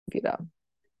computer.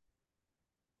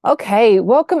 Okay,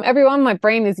 welcome everyone. My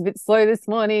brain is a bit slow this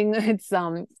morning. It's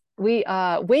we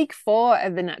are week 4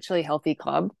 of the Naturally Healthy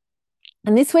Club.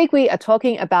 And this week we are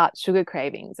talking about sugar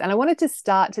cravings. And I wanted to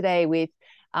start today with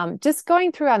just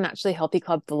going through our Naturally Healthy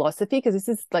Club philosophy, because this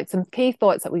is like some key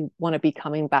thoughts that we want to be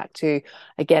coming back to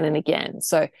again and again.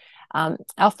 So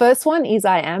our first one is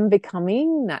I am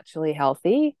becoming naturally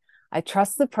healthy. I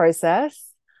trust the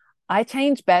process. I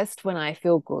change best when I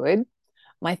feel good.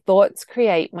 My thoughts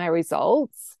create my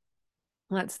results.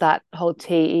 That's that whole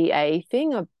TEA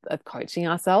thing of coaching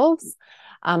ourselves.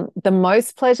 The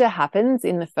most pleasure happens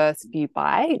in the first few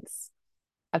bites.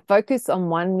 I focus on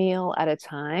one meal at a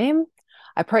time.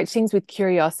 I approach things with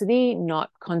curiosity,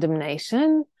 not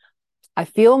condemnation. I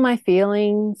feel my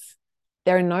feelings.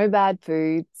 There are no bad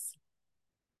foods.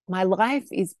 My life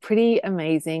is pretty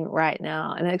amazing right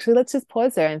now. And actually, let's just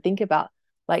pause there and think about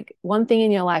like one thing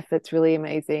in your life that's really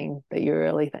amazing that you're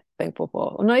really thankful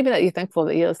for. Or not even that you're thankful,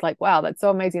 that you're just like, wow, that's so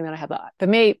amazing that I have that. For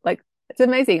me, like, it's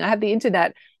amazing. I have the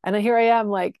internet and here I am,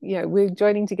 like, we're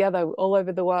joining together all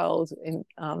over the world. And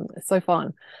it's so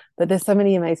fun. But there's so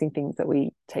many amazing things that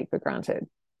we take for granted.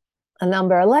 And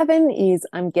number 11 is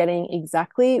I'm getting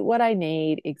exactly what I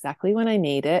need, exactly when I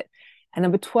need it. And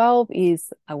number 12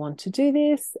 is I want to do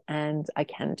this and I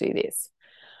can do this.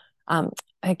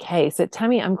 Okay, so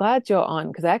Tammy, I'm glad you're on,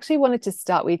 because I actually wanted to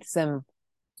start with some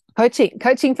coaching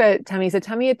for Tammy. So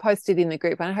Tammy had posted in the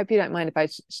group, and I hope you don't mind if I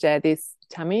share this.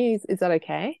 Tammy, is that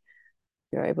okay?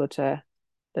 You're able to,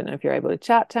 don't know if you're able to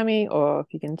chat, Tammy, or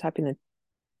if you can type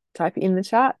in the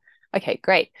chat. Okay,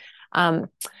 great.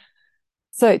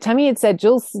 So Tammy had said,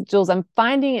 Jules, I'm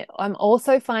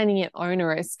also finding it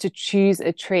onerous to choose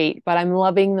a treat, but I'm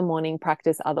loving the morning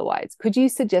practice otherwise. Could you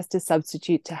suggest a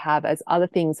substitute to have as other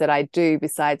things that I do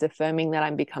besides affirming that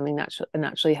I'm becoming a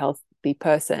naturally healthy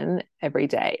person every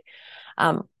day?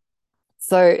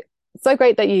 So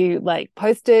great that you like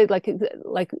posted, like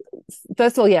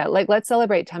first of all, yeah, like let's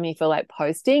celebrate Tammy for like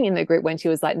posting in the group when she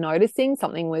was like noticing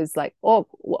something was like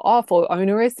off or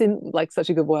onerous, in like such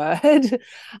a good word.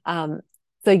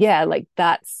 So yeah, like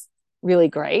that's really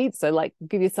great. So like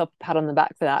give yourself a pat on the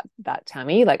back for that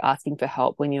Tammy, like asking for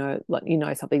help when you're like,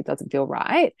 something doesn't feel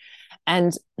right.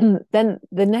 And then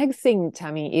the next thing,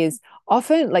 Tammy, is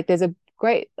often like there's a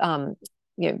great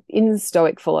in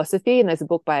Stoic philosophy, and there's a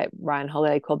book by Ryan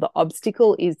Holiday called The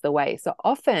Obstacle is the Way. So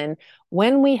often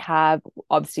when we have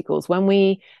obstacles,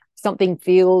 when something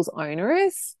feels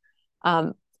onerous,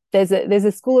 there's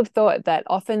a school of thought that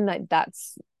often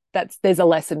that's there's a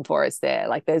lesson for us there.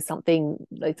 Like there's something,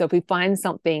 like, so if we find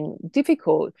something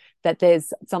difficult, that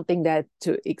there's something there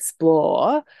to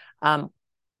explore. So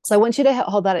I want you to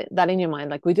hold that in your mind.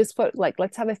 Like we just put, like,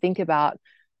 let's have a think about,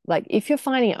 like, if you're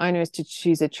finding it onerous to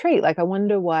choose a treat, like I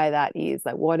wonder why that is.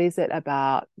 Like, what is it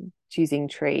about choosing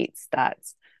treats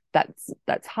that's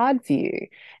hard for you?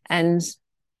 And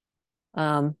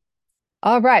oh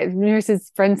right,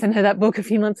 Marissa's friend sent her that book a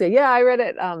few months ago. Yeah, I read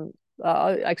it.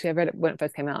 Actually, I read it when it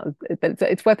first came out, but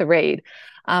it's worth a read.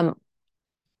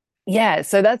 Yeah,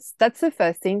 so that's the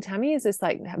first thing, Tammy, is just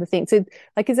like have a think. So,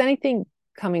 like, is anything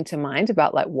coming to mind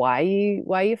about like why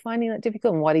you're finding that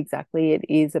difficult, and what exactly it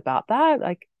is about that,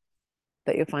 like,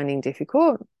 that you're finding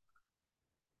difficult?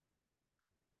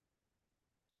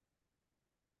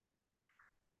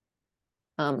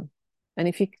 Um, and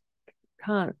if you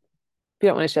can't, if you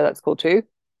don't want to share, that's cool too.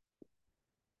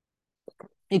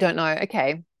 You don't know,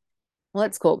 okay. Well,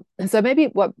 that's cool. So maybe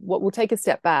what we'll take a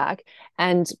step back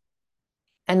and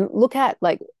look at,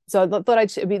 like, so I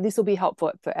thought this will be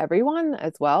helpful for everyone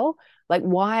as well. Like,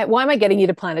 why am I getting you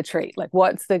to plan a treat? Like,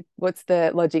 what's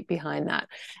the logic behind that?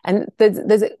 And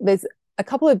there's a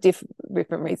couple of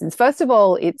different reasons. First of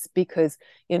all, it's because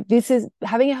this is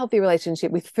having a healthy relationship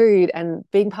with food, and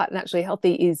being part naturally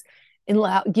healthy is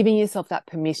giving yourself that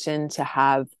permission to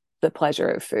have the pleasure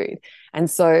of food. And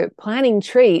so planning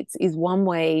treats is one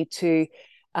way to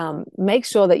make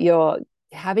sure that you're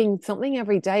having something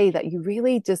every day that you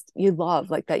really just you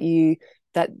love, like that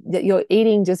you're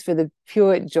eating just for the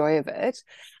pure joy of it.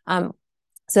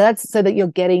 So that's so that you're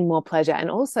getting more pleasure. And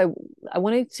also I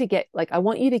want you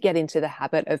to get into the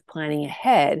habit of planning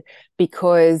ahead,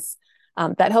 because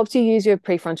that helps you use your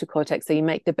prefrontal cortex so you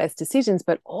make the best decisions,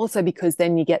 but also because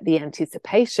then you get the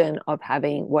anticipation of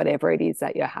having whatever it is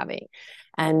that you're having.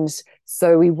 And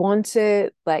so we want to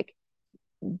like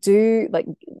do like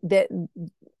that.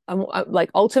 Like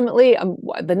ultimately,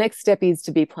 the next step is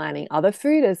to be planning other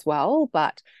food as well,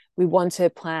 but we want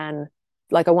to plan,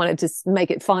 like, I wanted to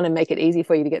make it fun and make it easy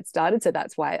for you to get started. So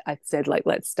that's why I said, like,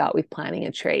 let's start with planning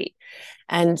a treat.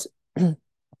 And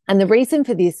the reason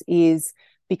for this is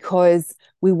because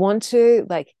we want to,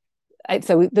 like,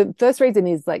 so the first reason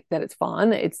is like that it's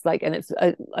fun. It's like, and it's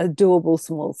a doable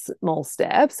small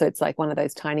step. So it's like one of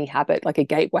those tiny habit, like a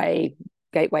gateway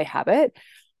habit.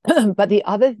 But the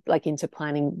other, like, into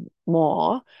planning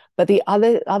more, but the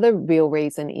other real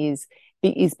reason is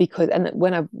because, and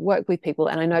when I've worked with people,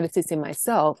 and I notice this in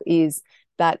myself, is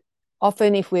that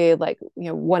often if we're like,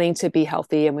 wanting to be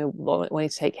healthy and we're wanting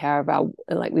to take care of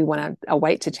like we want our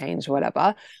weight to change or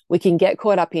whatever, we can get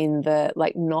caught up in the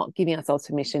like not giving ourselves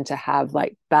permission to have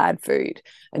like bad food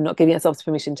and not giving ourselves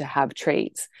permission to have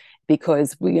treats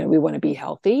because we want to be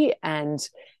healthy. And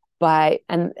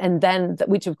then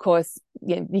which of course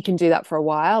you can do that for a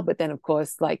while, but then of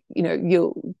course like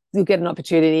you'll get an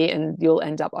opportunity and you'll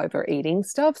end up overeating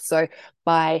stuff. So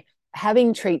by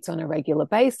having treats on a regular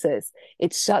basis,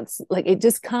 it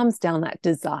just calms down that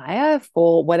desire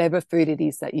for whatever food it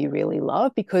is that you really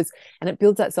love, and it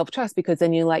builds that self-trust, because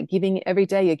then you're like every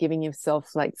day you're giving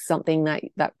yourself like something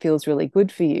that feels really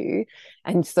good for you.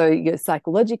 And so your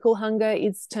psychological hunger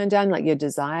is turned down, like your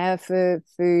desire for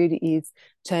food is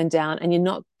turned down, and you're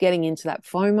not getting into that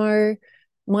FOMO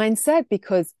mindset,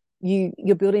 because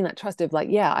you're building that trust of like,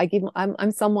 yeah,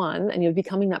 I'm someone, and you're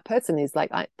becoming that person is like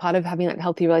part of having that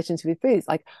healthy relationship with food is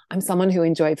like, I'm someone who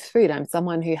enjoys food. I'm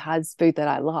someone who has food that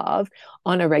I love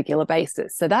on a regular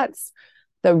basis. So that's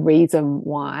the reason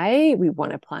why we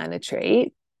want to plan a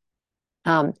treat.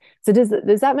 So does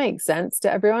that make sense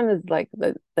to everyone? Is like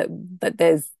that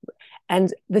there's,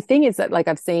 and the thing is that like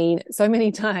I've seen so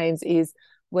many times is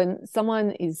when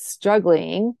someone is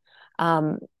struggling,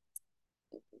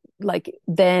 like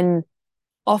then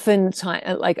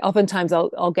oftentimes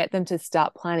I'll get them to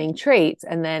start planning treats,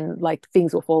 and then like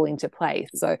things will fall into place.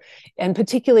 So, and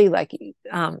particularly like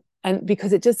and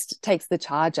because it just takes the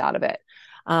charge out of it.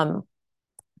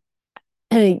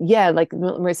 Yeah, like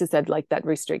Marissa said, like that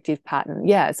restrictive pattern.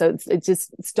 Yeah, so it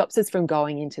just stops us from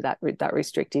going into that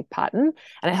restrictive pattern,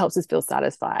 and it helps us feel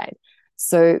satisfied.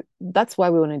 So that's why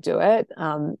we want to do it.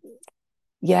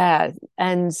 Yeah,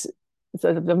 and so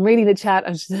I'm reading the chat.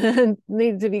 I just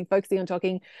needed to be focusing on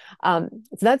talking. So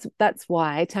that's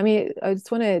why Tammy. I just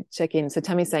want to check in. So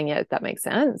Tammy's saying, yeah, that makes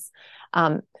sense.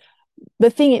 The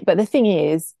thing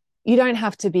is, you don't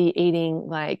have to be eating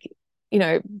like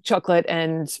chocolate,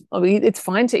 and it's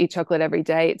fine to eat chocolate every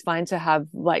day. It's fine to have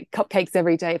like cupcakes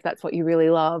every day if that's what you really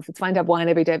love. It's fine to have wine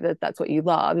every day if that's what you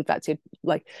love. If that's your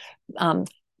like,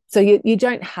 so you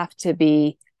don't have to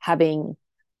be having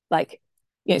like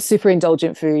super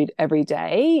indulgent food every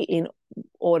day in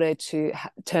order to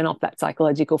turn off that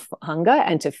psychological hunger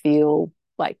and to feel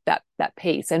like that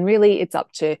peace. And really it's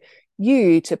up to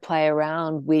you to play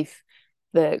around with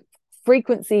the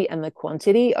frequency and the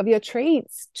quantity of your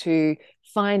treats to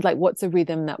find like what's a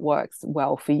rhythm that works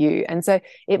well for you. And so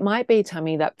it might be,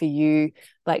 Tammy, that for you,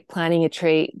 like planning a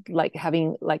treat, like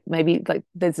having like maybe like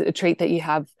there's a treat that you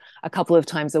have a couple of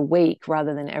times a week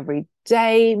rather than every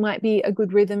day might be a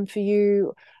good rhythm for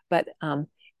you. But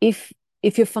if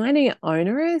you're finding it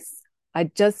onerous, I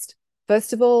just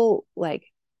first of all like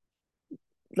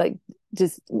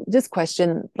just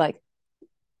question like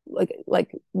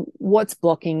what's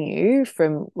blocking you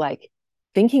from like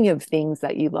thinking of things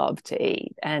that you love to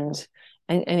eat and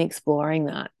exploring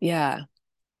that. Yeah.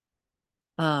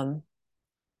 So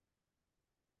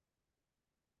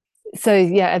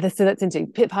yeah, so that's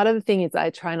interesting. Part of the thing is I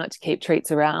try not to keep treats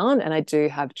around, and I do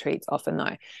have treats often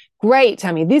though. Great,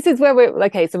 Tammy. This is where we're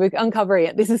okay. So we're uncovering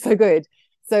it. This is so good.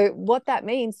 So what that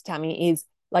means, Tammy, is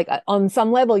like on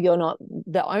some level, you're not,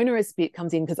 the onerous bit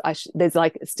comes in because there's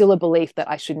like still a belief that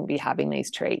I shouldn't be having these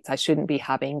treats. I shouldn't be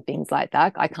having things like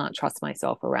that. I can't trust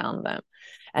myself around them.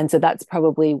 And so that's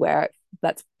probably why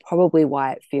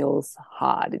it feels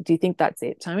hard. Do you think that's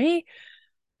it, Tammy?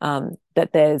 That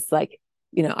there's like,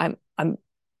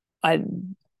 I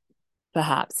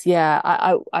perhaps, yeah,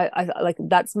 I like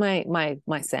that's my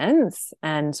sense.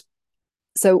 And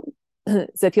so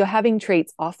if you're having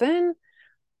treats often,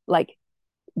 like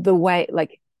the way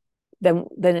like then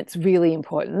it's really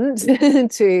important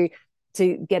to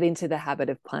get into the habit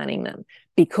of planning them,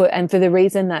 because and for the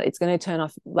reason that it's going to turn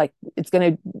off, like it's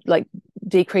going to like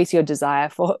decrease your desire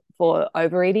for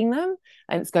overeating them,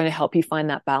 and it's going to help you find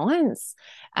that balance.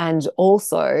 And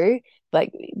also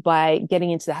like by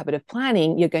getting into the habit of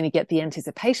planning, you're going to get the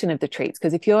anticipation of the treats,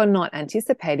 because if you're not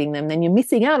anticipating them, then you're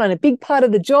missing out on a big part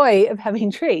of the joy of having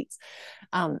treats.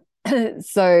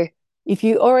 So if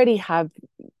you already have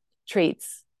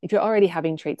treats, if you're already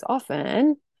having treats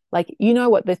often, like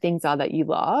what the things are that you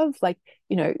love, like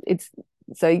it's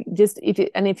so just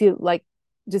if you like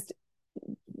just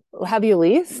have your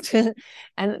list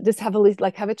and just have a list,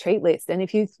 like have a treat list. And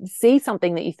if you see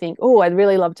something that you think, oh, I'd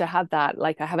really love to have that,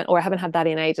 like I haven't had that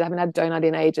in ages, I haven't had donut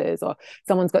in ages, or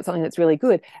someone's got something that's really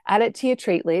good, add it to your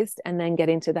treat list, and then get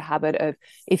into the habit of,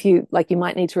 if you like, you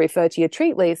might need to refer to your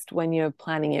treat list when you're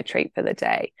planning your treat for the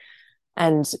day.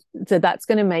 And so that's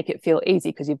going to make it feel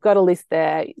easy because you've got a list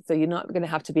there. So you're not going to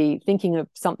have to be thinking of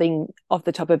something off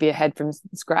the top of your head from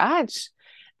scratch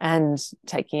and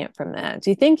taking it from there. Do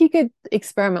you think you could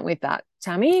experiment with that,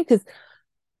 Tammy? Because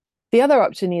the other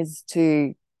option is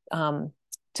to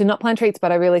not plan treats,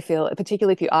 but I really feel,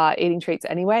 particularly if you are eating treats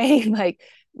anyway, like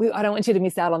I don't want you to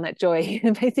miss out on that joy,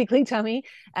 basically, Tammy.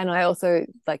 And I also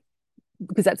like,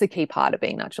 because that's a key part of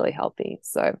being naturally healthy.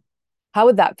 So how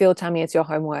would that feel, Tammy, as your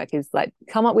homework is like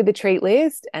come up with a treat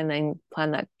list and then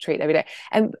plan that treat every day.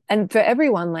 And for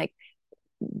everyone, like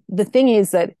the thing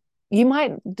is that you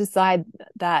might decide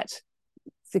that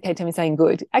it's okay, Tammy's saying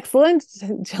good, excellent,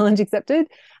 challenge accepted.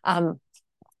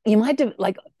 You might do,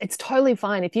 like, it's totally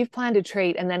fine if you've planned a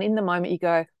treat and then in the moment you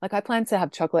go, like, I plan to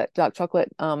have dark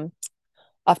chocolate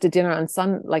after dinner on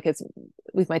it's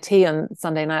with my tea on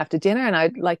Sunday night after dinner, and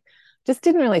I like just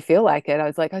didn't really feel like it. I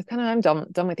was like, I'm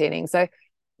done with eating. So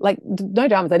like no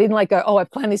dramas. I didn't like go, oh, I've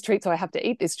planned this treat, so I have to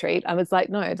eat this treat. I was like,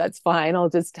 no, that's fine.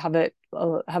 I'll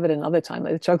have it another time.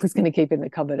 Like, the chocolate's going to keep in the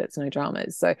cupboard. It's no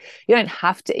dramas. So you don't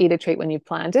have to eat a treat when you've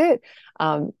planned it.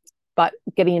 But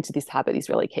getting into this habit is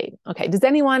really key. Okay. Does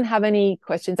anyone have any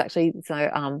questions? Actually,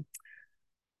 so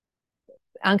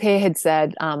Anke had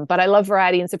said, but I love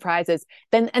variety and surprises.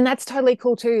 And that's totally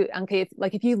cool too, Anke.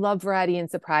 If you love variety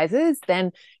and surprises,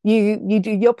 then you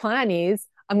do, your plan is,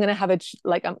 I'm going to have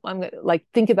I'm going to like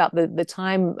think about the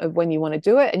time of when you want to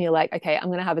do it. And you're like, okay, I'm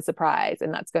going to have a surprise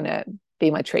and that's going to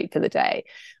be my treat for the day.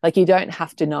 Like, you don't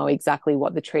have to know exactly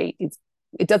what the treat is.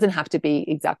 It doesn't have to be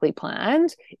exactly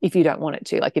planned if you don't want it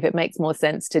to. Like, if it makes more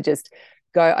sense to just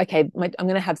go, okay, I'm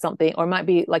going to have something, or it might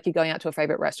be like you're going out to a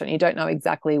favorite restaurant. You don't know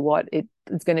exactly what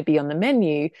it's going to be on the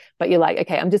menu, but you're like,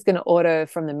 okay, I'm just going to order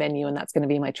from the menu and that's going to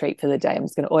be my treat for the day. I'm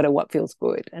just going to order what feels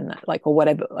good, and or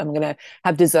whatever. I'm going to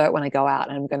have dessert when I go out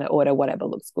and I'm going to order whatever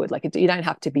looks good. Like, you don't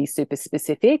have to be super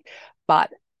specific,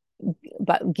 but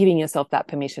giving yourself that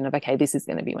permission of, okay, this is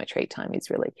going to be my treat time is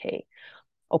really key.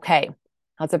 Okay.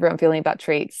 How's everyone feeling about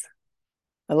treats?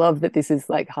 I love that this is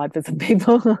like hard for some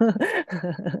people.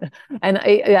 And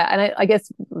I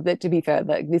guess that, to be fair,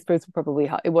 that this was probably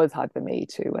hard. It was hard for me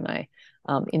too when I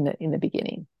in the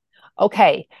beginning.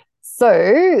 Okay,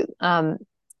 so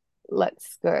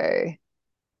let's go.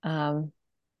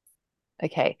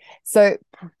 Okay, so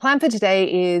plan for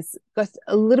today is just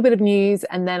a little bit of news,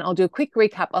 and then I'll do a quick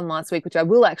recap on last week, which I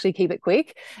will actually keep it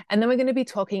quick. And then we're going to be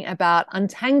talking about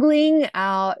untangling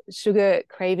our sugar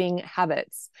craving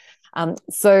habits.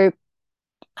 Posted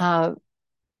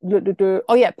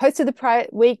the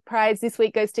week prize this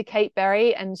week goes to Kate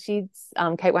Berry, and she's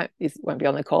Kate won't be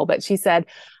on the call, but she said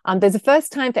there's a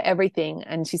first time for everything,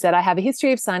 and she said, I have a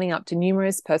history of signing up to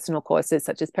numerous personal courses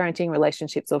such as parenting,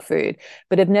 relationships, or food,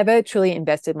 but have never truly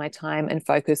invested my time and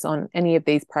focus on any of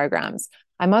these programs.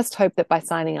 I must hope that by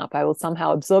signing up I will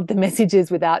somehow absorb the messages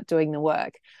without doing the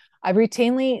work. I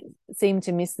routinely seem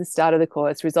to miss the start of the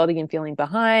course, resulting in feeling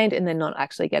behind and then not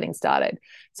actually getting started.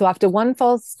 So after one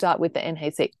false start with the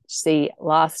NHC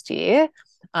last year,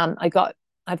 I've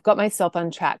got myself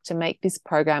on track to make this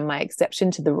program my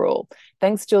exception to the rule.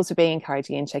 Thanks, Jules, for being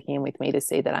encouraging and checking in with me to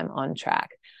see that I'm on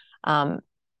track.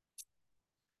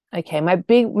 Okay,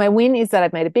 my win is that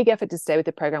I've made a big effort to stay with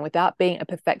the program without being a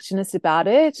perfectionist about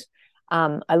it.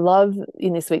 I love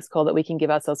in this week's call that we can give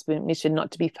ourselves permission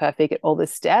not to be perfect at all the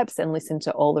steps and listen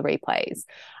to all the replays,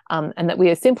 and that we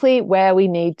are simply where we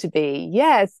need to be.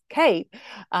 Yes, Kate.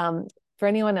 For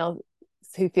anyone else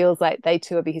who feels like they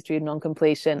too have a history of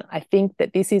non-completion, I think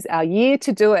that this is our year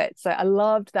to do it. So I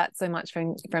loved that so much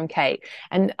from Kate.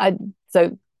 And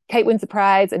so Kate wins the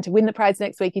prize, and to win the prize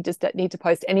next week, you just need to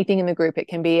post anything in the group. It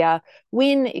can be a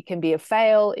win, it can be a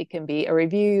fail, it can be a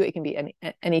review, it can be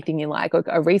anything you like, or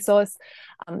a resource.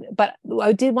 But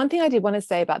one thing I did want to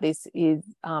say about this is,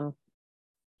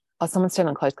 someone's turned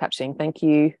on closed captioning. Thank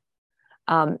you,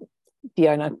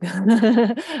 Fiona.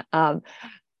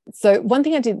 So one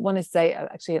thing I did want to say,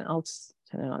 actually, and I'll just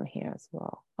turn it on here as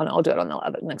well. And I'll do it on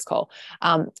the next call.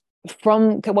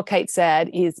 From what Kate said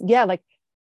is,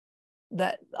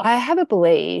 that I have a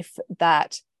belief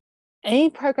that any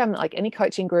program, like any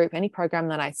coaching group, any program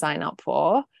that I sign up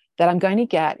for, that I'm going to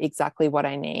get exactly what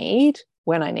I need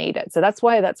when I need it. So that's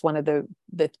why that's one of the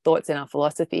thoughts in our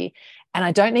philosophy. And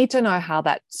I don't need to know how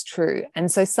that's true.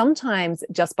 And so sometimes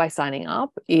just by signing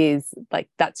up is like,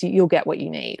 you'll get what you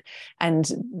need.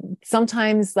 And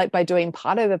sometimes like by doing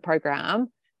part of a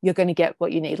program, you're going to get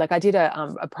what you need. Like I did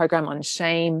a program on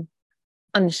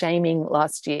unshaming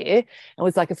last year. It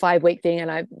was like a 5-week thing,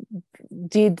 and I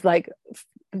did like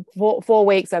 4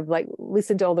 weeks. I've like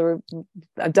listened to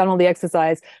I've done all the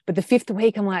exercise, but the 5th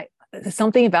week I'm like, there's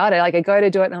something about it. Like I go to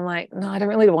do it and I'm like, no, I don't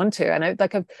really want to. And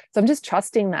so I'm just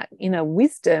trusting that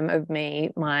wisdom of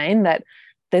mine that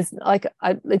there's like,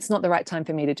 it's not the right time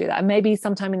for me to do that. And maybe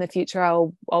sometime in the future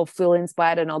I'll feel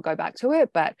inspired and I'll go back to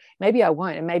it, but maybe I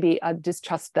won't. And maybe I just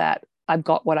trust that I've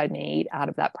got what I need out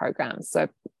of that program. So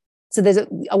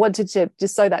I wanted to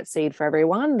just sow that seed for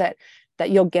everyone that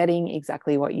you're getting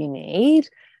exactly what you need.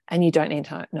 And you don't need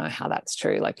to know how that's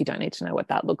true. Like you don't need to know what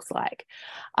that looks like.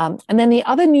 And then the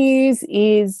other news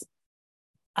is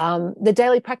the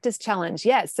daily practice challenge.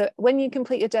 Yeah. So when you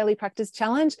complete your daily practice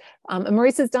challenge,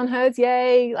 Marissa's done hers.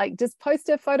 Yay. Like just post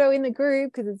a photo in the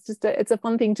group because it's a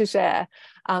fun thing to share.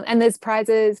 And there's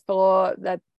prizes for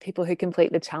the people who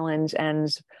complete the challenge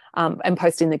and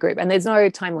post in the group. And there's no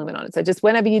time limit on it. So just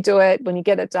whenever you do it, when you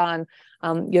get it done,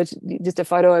 you're just a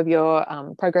photo of your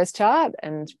progress chart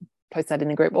and post that in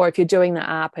the group. Or if you're doing the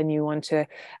app and you want to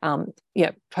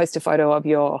post a photo of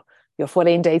your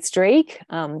 14-day streak,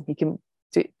 you can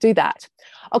do that.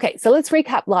 Okay, so let's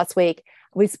recap last week.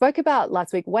 We spoke about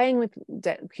last week weighing with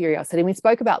curiosity. We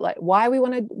spoke about like why we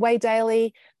want to weigh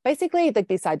daily. Basically, like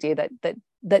this idea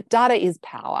that data is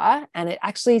power, and it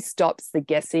actually stops the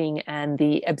guessing and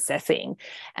the obsessing,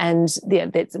 and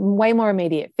there's way more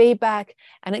immediate feedback,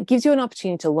 and it gives you an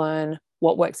opportunity to learn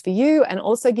what works for you, and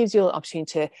also gives you an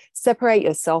opportunity to separate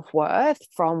your self-worth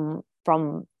from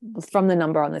the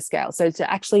number on the scale. So to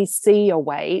actually see your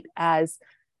weight as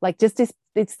like just this,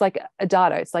 it's like a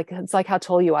data. It's like how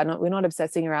tall you are. We're not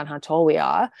obsessing around how tall we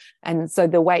are. And so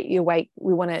your weight,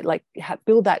 we want to like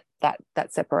build that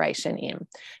separation in.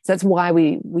 So that's why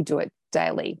we do it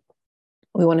daily.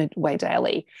 We want to weigh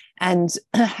daily. And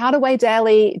how to weigh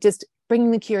daily, just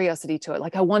bringing the curiosity to it.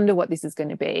 Like, I wonder what this is going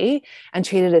to be, and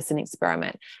treat it as an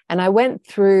experiment. And I went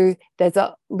through, there's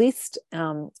a list,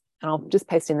 and I'll just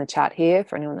paste in the chat here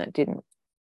for anyone that didn't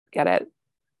get it.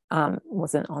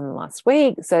 Wasn't on last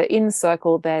week. So in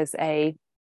Circle, there's a,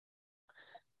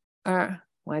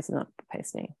 why is it not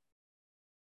pasting?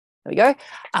 There we go.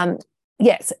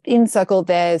 Yes, in Circle,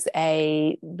 there's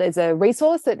a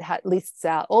resource that lists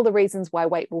out all the reasons why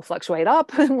weight will fluctuate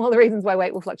up and all the reasons why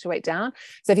weight will fluctuate down.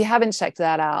 So if you haven't checked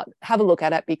that out, have a look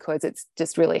at it, because it's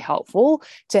just really helpful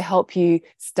to help you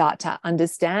start to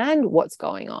understand what's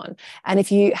going on. And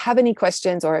if you have any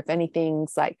questions, or if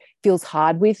anything's like feels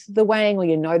hard with the weighing, or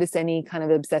you notice any kind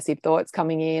of obsessive thoughts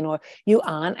coming in, or you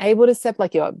aren't able to step,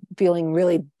 like you're feeling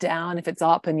really down if it's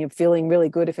up and you're feeling really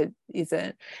good if it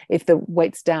isn't, if the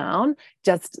weight's down,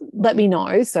 just let me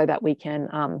know so that we can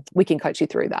coach you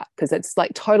through that, because it's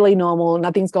like totally normal.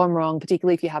 Nothing's gone wrong,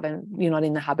 particularly if you're not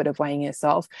in the habit of weighing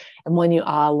yourself. And when you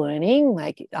are learning,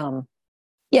 like,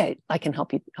 I can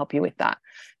help you with that.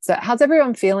 So how's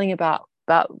everyone feeling about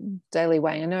daily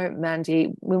weighing? I know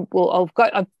Mandy,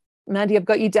 Mandy, I've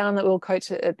got you down that we'll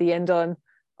coach at the end on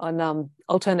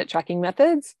alternate tracking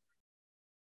methods.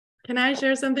 Can I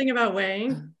share something about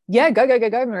weighing? Yeah, go,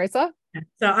 Marissa.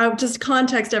 So I'll just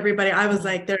context everybody. I was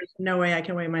like, there's no way I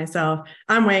can weigh myself.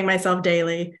 I'm weighing myself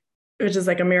daily, which is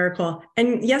like a miracle.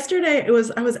 And yesterday I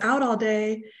was out all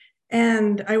day,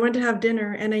 and I went to have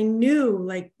dinner, and I knew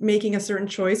like making a certain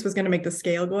choice was going to make the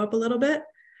scale go up a little bit.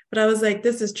 But I was like,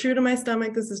 this is true to my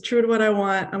stomach. This is true to what I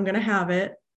want. I'm going to have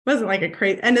it. It wasn't like a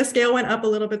crazy, and the scale went up a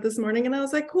little bit this morning, and I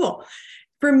was like, cool.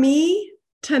 For me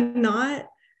to not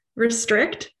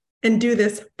restrict and do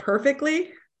this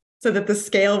perfectly so that the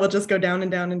scale will just go down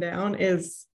and down and down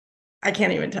is, I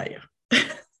can't even tell you.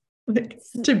 Like,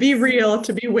 to be real,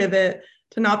 to be with it,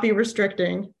 to not be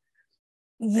restricting.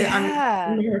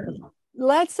 Yeah.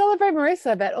 Let's celebrate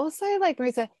Marissa, but also like,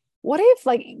 Marissa, what if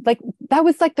like that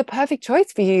was like the perfect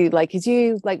choice for you? Like, is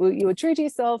you were true to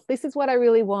yourself. This is what I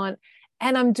really want.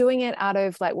 And I'm doing it out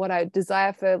of like what I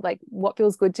desire for, like what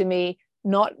feels good to me,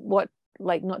 not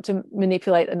to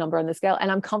manipulate a number on the scale,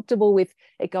 and I'm comfortable with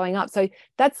it going up. So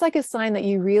that's like a sign that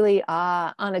you really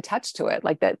are unattached to it.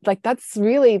 That's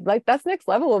really like, that's next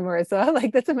level, Marissa.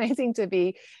 Like, that's amazing to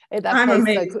be at that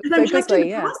place so quickly.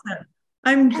 Yeah.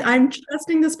 I'm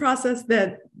trusting this process,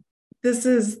 that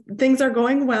things are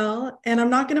going well, and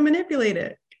I'm not going to manipulate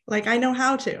it. Like, I know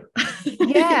how to.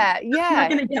 Yeah. It's not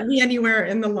going to get me anywhere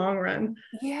in the long run.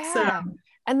 Yeah. So,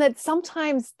 and that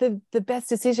sometimes the best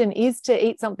decision is to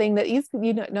eat something that is,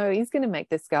 is going to make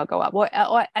the scale go up.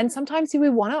 And sometimes we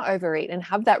want to overeat and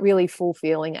have that really full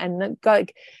feeling, and go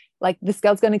like the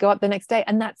scale's going to go up the next day,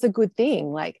 and that's a good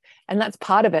thing. Like, and that's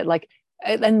part of it. Like,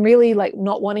 and really like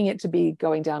not wanting it to be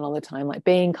going down all the time, like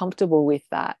being comfortable with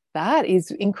that. That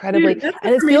is incredibly, Dude, that's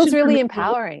and it feels information for really me.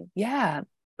 empowering. Yeah.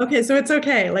 Okay, so it's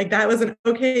okay. Like that was an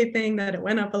okay thing that it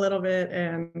went up a little bit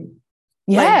and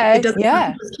like it Yeah. doesn't have to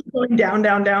Yeah. just keep going down,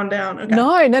 down, down, down. Okay.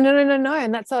 No, no, no, no, no, no.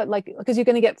 And that's like, because you're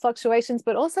going to get fluctuations,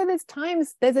 but also there's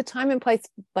a time and place,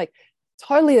 like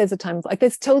totally there's a time, like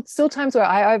there's still times where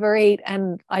I overeat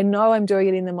and I know I'm doing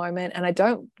it in the moment and I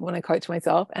don't want to coach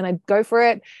myself and I go for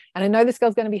it. And I know this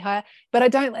girl's going to be higher, but I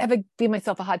don't ever give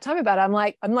myself a hard time about it.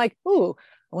 I'm like, ooh,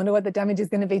 I wonder what the damage is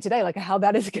going to be today. Like how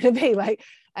bad is it going to be? Like,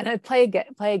 and I play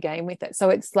a game with it. So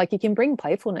it's like, you can bring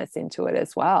playfulness into it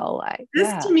as well. Like, This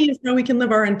yeah. to me is how we can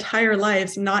live our entire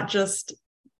lives, not just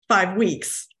 5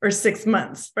 weeks or 6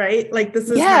 months, right? Like this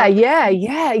is Yeah, how.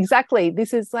 yeah, exactly.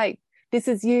 This is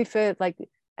you for like,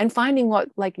 and finding what,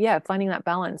 like, yeah, finding that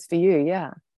balance for you.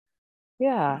 Yeah.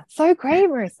 Yeah. So great,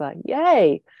 Marissa.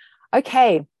 Yay.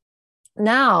 Okay.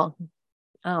 Now,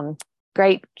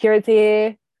 great. Kira's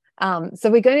here. So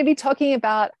we're going to be talking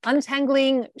about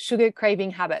untangling sugar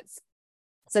craving habits.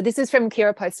 So this is from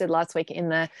Kira, posted last week in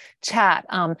the chat.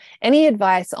 Any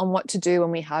advice on what to do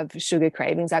when we have sugar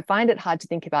cravings? I find it hard to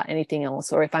think about anything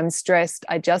else, or if I'm stressed,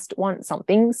 I just want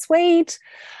something sweet.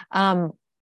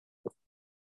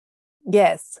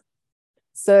 Yes.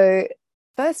 So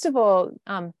first of all,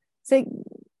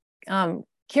 Kira,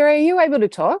 are you able to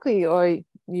talk, or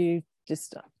you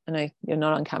just? I know you're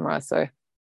not on camera, so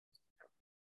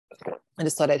I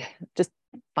just thought I'd just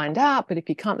find out. But if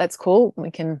you can't, that's cool.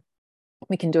 We can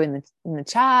do in the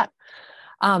chat.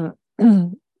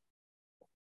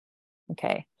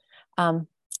 Okay.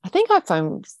 I think I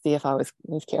phoned to see if I was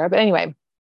with Kira, but anyway.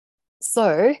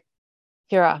 So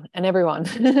Kira and everyone,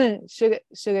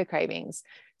 sugar cravings.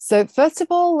 So first of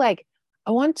all, like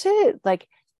I want to like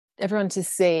everyone to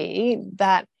see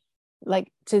that,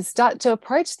 like, to start to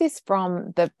approach this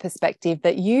from the perspective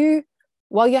that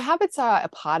while your habits are a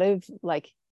part of like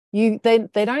you, they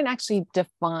don't actually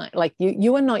define, like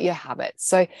you are not your habits.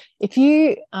 So if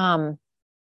you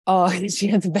oh, she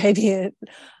has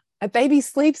a baby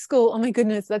sleep school. Oh my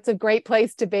goodness, that's a great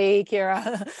place to be,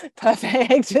 Kira.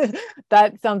 Perfect.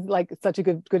 That sounds like such a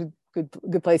good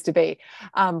place to be.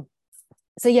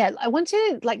 So yeah, I want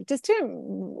to like just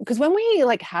to, because when we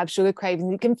like have sugar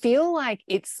cravings, it can feel like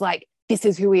it's like this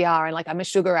is who we are, and like I'm a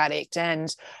sugar addict,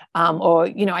 and or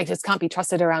I just can't be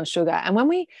trusted around sugar. And when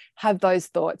we have those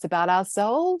thoughts about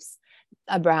ourselves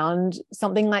around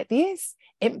something like this,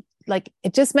 it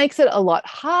just makes it a lot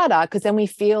harder, because then we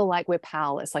feel like we're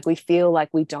powerless, like we feel like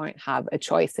we don't have a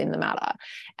choice in the matter.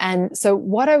 And so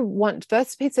what I want,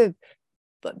 first piece of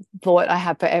thought I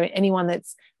have for anyone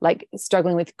that's like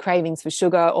struggling with cravings for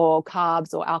sugar or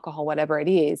carbs or alcohol, whatever it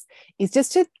is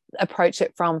just to approach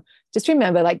it from, just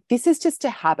remember, like, this is just a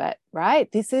habit,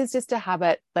 right? This is just a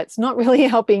habit that's not really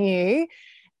helping you,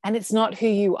 and it's not who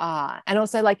you are. And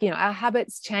also, like, our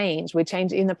habits change. We're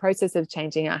changing, in the process of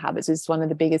changing our habits is one of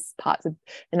the biggest parts of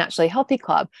the Naturally Healthy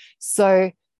Club.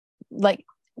 So like,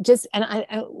 just, and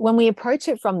when we approach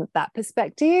it from that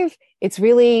perspective, it's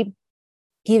really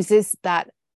gives us that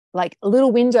like a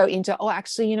little window into, oh,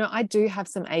 actually, I do have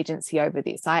some agency over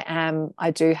this. We want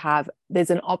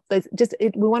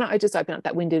to just open up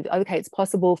that window. Okay, it's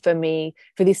possible for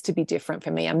this to be different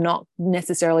for me. I'm not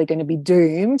necessarily going to be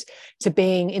doomed to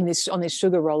being on this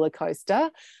sugar roller coaster,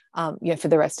 for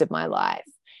the rest of my life.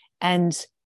 And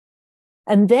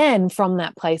then from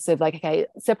that place of like, okay,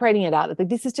 separating it out, like,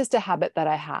 this is just a habit that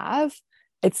I have.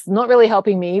 It's not really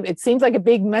helping me. It seems like a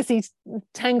big messy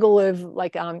tangle of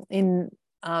like in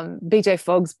BJ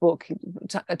Fogg's book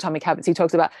Atomic Habits, he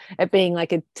talks about it being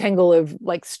like a tangle of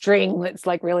like string that's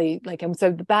like really like, and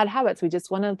so the bad habits, we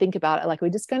just want to think about it like we're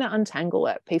just going to untangle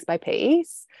it piece by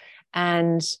piece,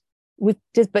 and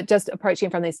just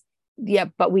approaching from this, yeah,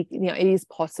 but we it is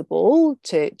possible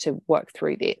to work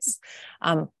through this.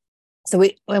 So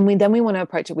we want to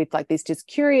approach it with like this just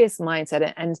curious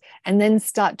mindset, and then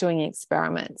start doing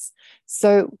experiments.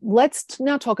 So let's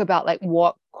now talk about like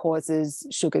what causes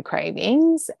sugar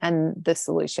cravings and the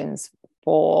solutions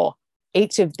for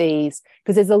each of these,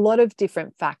 because there's a lot of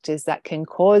different factors that can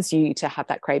cause you to have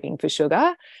that craving for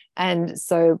sugar. And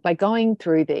so by going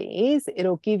through these,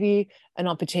 it'll give you an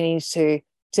opportunity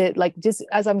to like, just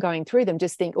as I'm going through them,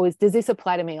 just think, does this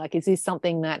apply to me? Like, is this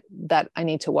something that I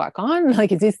need to work on?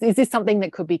 Like, is this something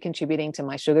that could be contributing to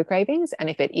my sugar cravings? And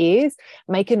if it is,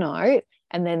 make a note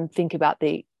and then think about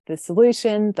the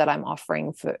solution that I'm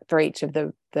offering for each of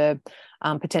the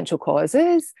potential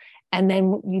causes. And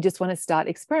then you just want to start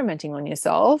experimenting on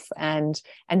yourself and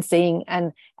seeing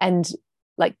and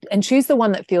and choose the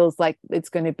one that feels like it's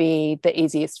going to be the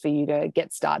easiest for you to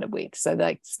get started with. So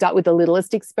like start with the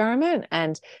littlest experiment,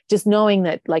 and just knowing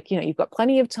that you've got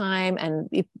plenty of time, and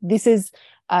if this is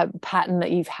a pattern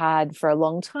that you've had for a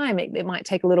long time, it might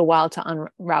take a little while to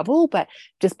unravel, but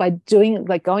just by doing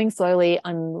going slowly,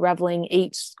 unraveling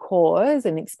each cause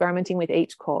and experimenting with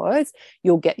each cause,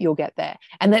 you'll get there.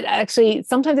 And that actually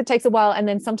sometimes it takes a while, and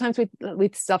then sometimes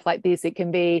with stuff like this, it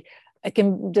can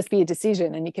just be a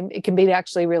decision, and it can be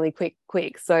actually really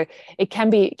quick. So it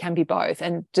can be both,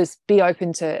 and just be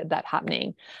open to that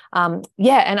happening. And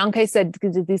Anke said,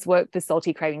 did this work for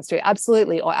salty cravings too?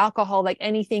 Absolutely. Or alcohol, like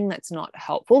anything that's not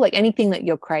helpful, like anything that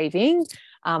you're craving,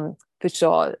 for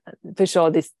sure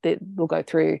this will go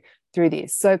through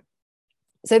this. So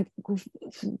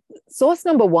source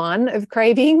number one of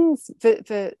cravings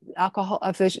for alcohol,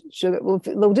 for sugar,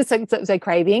 we'll just say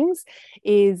cravings,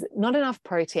 is not enough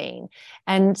protein.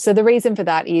 And so the reason for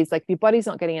that is your body's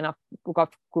not getting enough good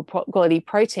quality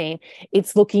protein. It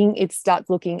starts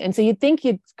looking, and so you'd think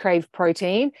you'd crave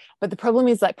protein, but the problem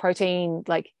is protein,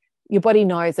 your body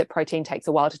knows that protein takes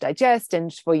a while to digest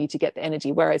and for you to get the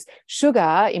energy, whereas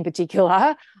sugar in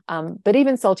particular, but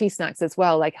even salty snacks as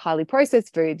well, like highly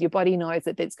processed food, your body knows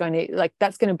that it's going to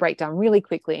that's going to break down really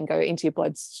quickly and go into your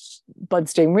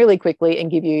bloodstream really quickly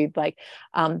and give you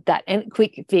that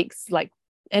quick fix,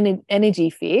 energy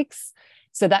fix.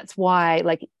 So that's why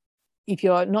if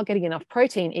you're not getting enough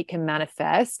protein, it can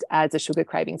manifest as a sugar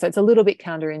craving. So it's a little bit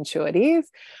counterintuitive.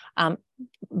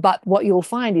 But what you'll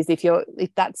find is if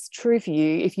that's true for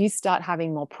you, if you start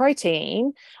having more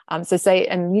protein,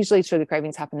 and usually sugar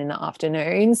cravings happen in the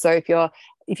afternoon. So if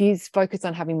you focus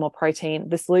on having more protein,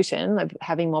 the solution of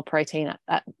having more protein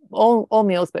at all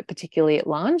meals, but particularly at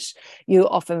lunch, you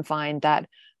often find that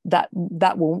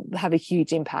will have a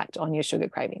huge impact on your sugar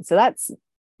craving. So that's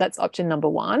option number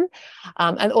one.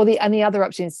 And the other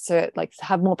option is to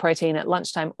have more protein at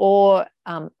lunchtime, or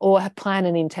plan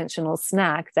an intentional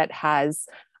snack that has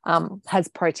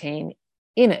protein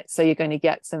in it. So you're going to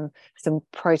get some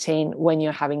protein when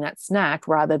you're having that snack,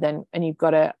 and you've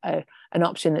got an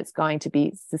option that's going to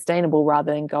be sustainable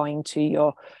rather than going to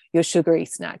your sugary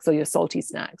snacks or your salty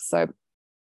snacks. So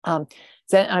I've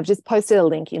just posted a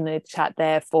link in the chat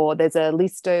there there's a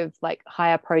list of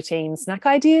higher protein snack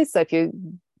ideas. So if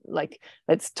you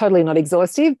that's totally not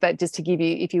exhaustive, but just to give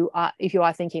you, if you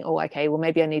are thinking, oh, okay, well,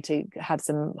 maybe I need to have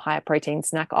some higher protein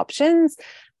snack options,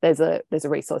 there's a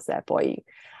resource there for you.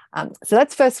 So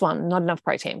that's first one, not enough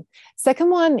protein.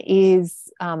 Second one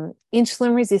is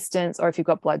insulin resistance, or if you've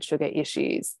got blood sugar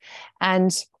issues.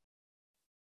 And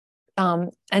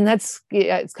that's,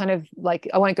 it's kind of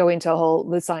I won't go into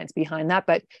the science behind that,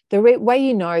 but the way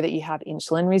you know that you have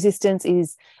insulin resistance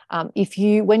is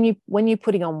when you're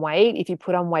putting on weight, if you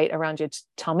put on weight around your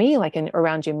tummy,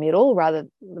 around your middle,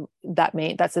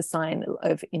 that's a sign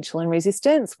of insulin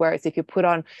resistance. Whereas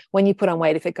when you put on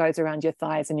weight, if it goes around your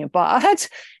thighs and your butt,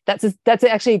 that's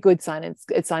actually a good sign. It's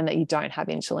a sign that you don't have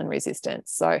insulin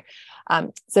resistance.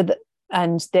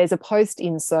 And there's a post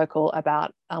in Circle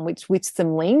about with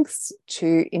some links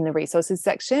in the resources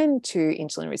section to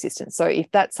insulin resistance. So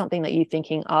if that's something that you're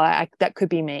thinking, that could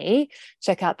be me,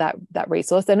 check out that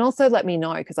resource, and also let me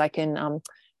know, because I can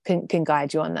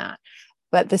guide you on that.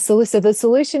 But the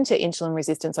solution to insulin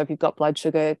resistance, so if you've got blood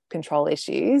sugar control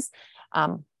issues,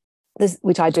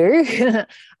 which I do,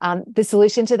 the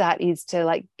solution to that is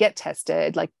to get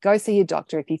tested, go see your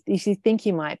doctor if you think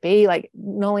you might be.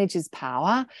 Knowledge is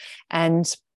power,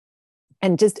 and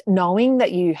just knowing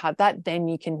that you have that, then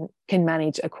you can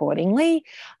manage accordingly.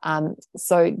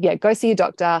 So yeah, go see your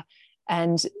doctor.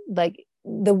 And the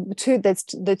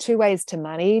two ways to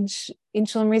manage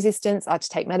insulin resistance are to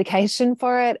take medication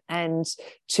for it, and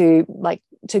to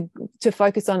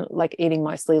focus on eating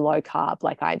mostly low carb,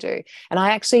 like I do. And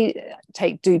I actually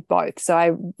do both. So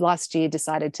I last year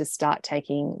decided to start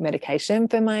taking medication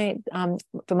for my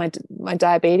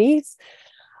diabetes.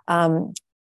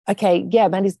 Okay, yeah,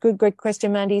 Mandy's great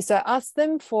question, Mandy. So ask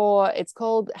them it's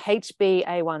called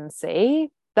HbA1c.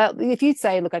 That if you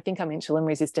say, look, I think I'm insulin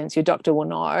resistant, your doctor will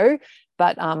know.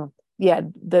 But yeah,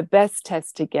 the best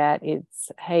test to get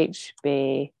is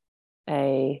HbA1c.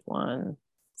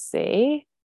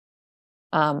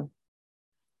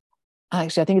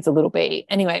 Actually, I think it's a little b.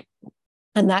 Anyway,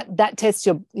 and that tests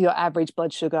your average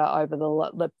blood sugar over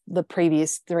the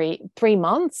previous three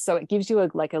months. So it gives you a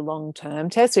long-term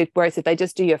test. Whereas if they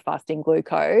just do your fasting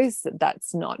glucose,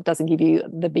 doesn't give you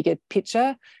the bigger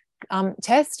picture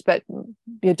test, but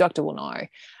your doctor will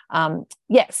know.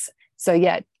 Yes. So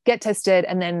yeah, get tested.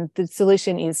 And then the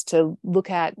solution is to look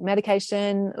at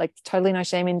medication, like totally no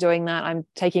shame in doing that. I'm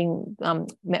taking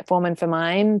metformin for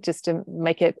mine just to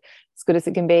make it as good as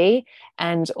it can be.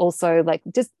 And also like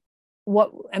just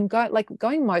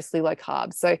going mostly low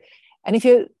carb. So,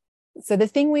 and so the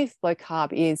thing with low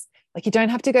carb is like, you don't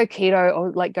have to go keto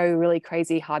or like go really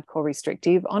crazy, hardcore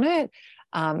restrictive on it.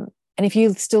 And if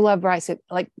you still love rice,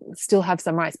 still have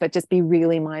some rice, but just be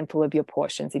really mindful of your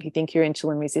portions. If you think you're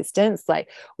insulin resistance, like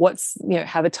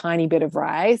have a tiny bit of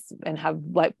rice and have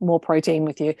like more protein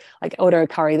with you, like order a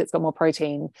curry that's got more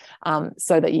protein,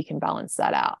 so that you can balance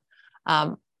that out.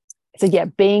 So yeah,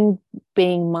 being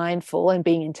mindful and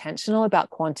being intentional about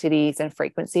quantities and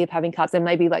frequency of having carbs, and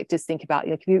maybe like just think about,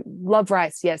 like, if you love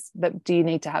rice, yes, but do you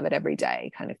need to have it every day,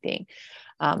 kind of thing.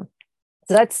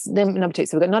 So that's number two.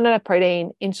 So we've got not enough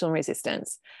protein, insulin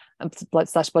resistance, blood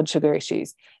sugar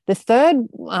issues. The third,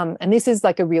 and this is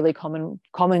like a really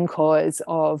common cause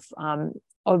of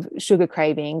sugar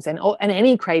cravings and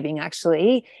any craving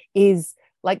actually, is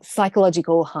like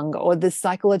psychological hunger, or the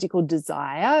psychological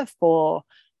desire for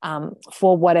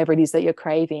whatever it is that you're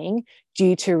craving,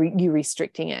 due to you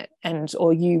restricting it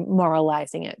or you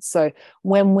moralizing it. So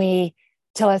when we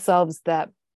tell ourselves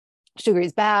that sugar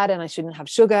is bad and I shouldn't have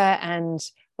sugar, and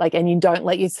you don't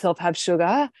let yourself have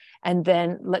sugar, and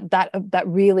then that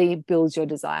really builds your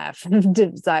desire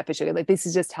for sugar. Like, this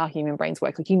is just how human brains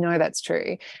work. Like, that's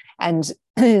true. And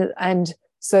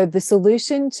so the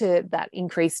solution to that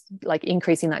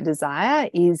increasing that desire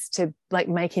is to like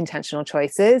make intentional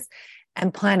choices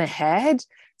and plan ahead,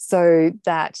 so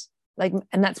that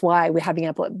and that's why we're having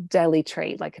a daily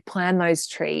treat. Like, plan those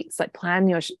treats, like plan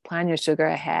your sugar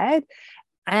ahead,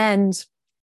 and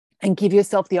give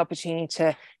yourself the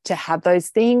opportunity to have those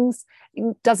things.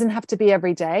 It doesn't have to be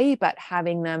every day, but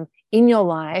having them in your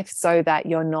life so that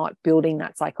you're not building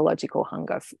that psychological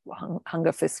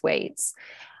hunger for sweets.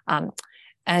 But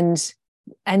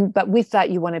with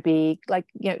that, you want to be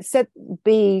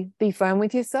be firm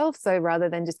with yourself. So rather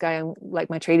than just going, like,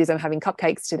 my treat is I'm having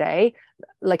cupcakes today,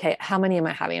 like, hey, how many am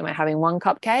I having? Am I having one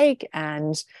cupcake?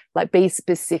 And like, be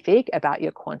specific about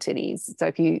your quantities.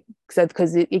 So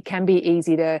because it can be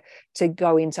easy to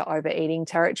go into overeating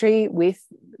territory with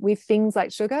things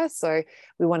like sugar. So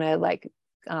we want to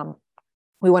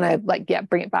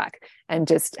bring it back and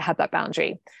just have that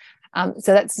boundary.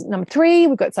 So that's number 3.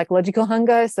 We've got psychological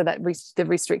hunger, so that the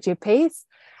restrictive piece.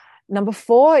 Number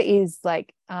 4 is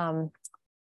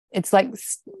it's like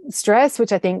stress,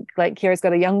 which I think, like, Kira's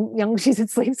got a young she's at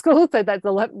sleep school, so that's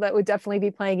a lot that would definitely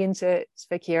be playing into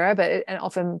for Kira.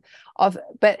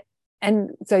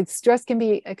 So stress can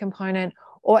be a component,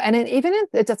 even if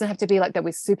it doesn't have to be like that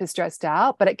we're super stressed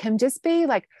out, but it can just be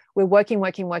like we're working,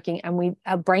 and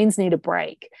our brains need a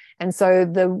break. And so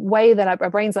the way that our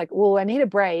brain's like, well, I need a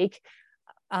break.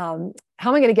 How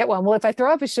am I going to get one? Well, if I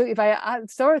throw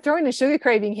in a sugar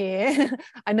craving here,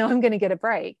 I know I'm going to get a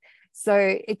break. So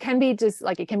it can be just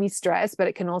like, it can be stress, but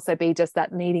it can also be just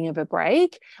that needing of a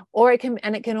break, or it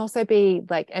can also be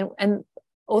like, and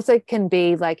also can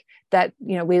be like that,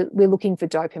 we're looking for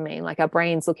dopamine, like our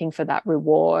brain's looking for that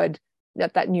reward,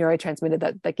 that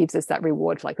neurotransmitter that gives us that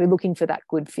reward. Like, we're looking for that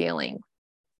good feeling.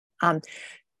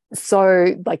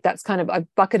 So like, that's kind of, I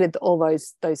bucketed all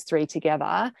those 3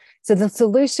 together. So the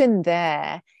solution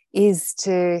there is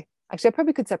actually, I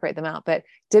probably could separate them out, but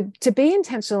to be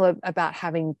intentional about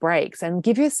having breaks and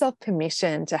give yourself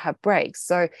permission to have breaks.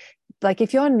 So like,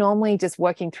 if you're normally just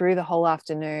working through the whole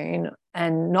afternoon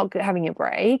and not having a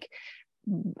break,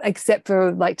 except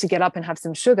for like to get up and have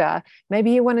some sugar,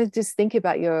 maybe you want to just think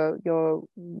about your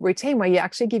routine where you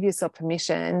actually give yourself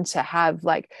permission to have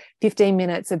like 15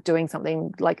 minutes of doing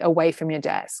something like away from your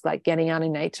desk, like getting out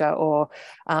in nature, or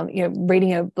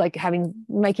reading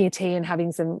making a tea and having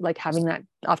that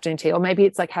afternoon tea, or maybe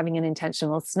it's like having an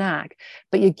intentional snack,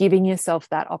 but you're giving yourself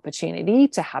that opportunity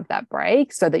to have that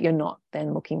break so that you're not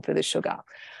then looking for the sugar.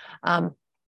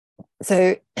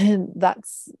 So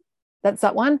that's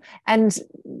that one. And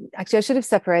actually, I should have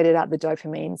separated out the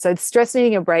dopamine. So stress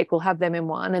needing a break, we'll have them in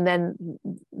one. And then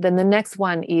the next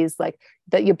one is like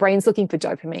that your brain's looking for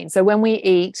dopamine. So when we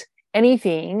eat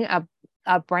anything,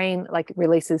 our brain like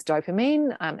releases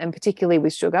dopamine, and particularly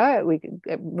with sugar,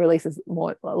 it releases a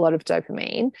lot of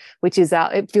dopamine, which is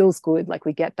it feels good. Like,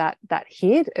 we get that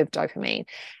hit of dopamine.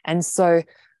 And so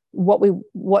what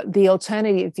the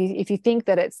alternative, if you think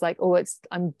that it's like, oh,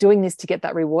 I'm doing this to get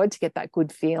that reward, to get that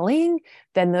good feeling,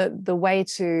 then the way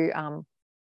to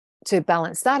to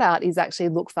balance that out is actually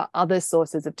look for other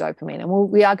sources of dopamine. And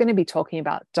we are going to be talking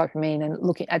about dopamine and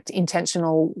looking at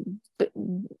intentional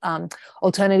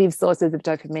alternative sources of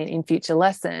dopamine in future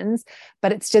lessons.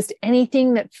 But it's just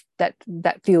anything that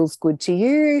feels good to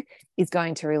you is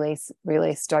going to release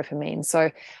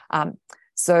dopamine.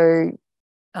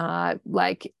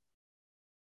 Like,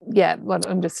 yeah, well,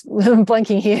 I'm just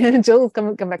blanking here. Jules,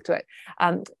 come back to it.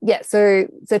 So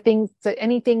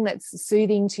anything that's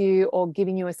soothing to you or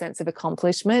giving you a sense of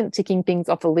accomplishment, ticking things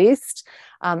off a list,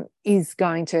 is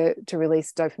going to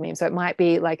release dopamine. So it might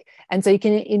be like, and so you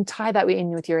can tie that in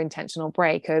with your intentional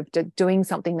break of doing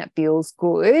something that feels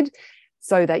good,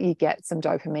 so that you get some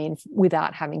dopamine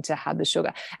without having to have the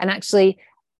sugar. And actually,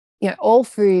 all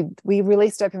food, we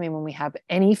release dopamine when we have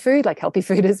any food, like healthy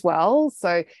food as well.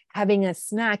 So having a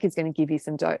snack is going to give you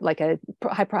some like a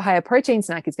higher protein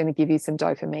snack is going to give you some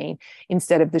dopamine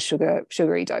instead of the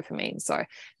sugary dopamine. So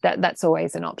that's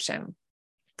always an option.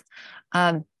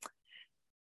 And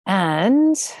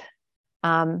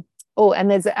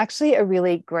there's actually a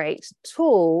really great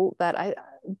tool that I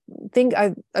think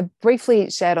I briefly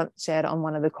shared on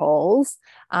one of the calls,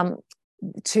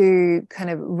 to kind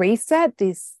of reset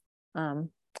this.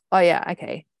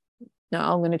 Okay. No,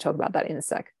 I'm going to talk about that in a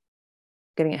sec.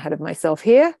 Getting ahead of myself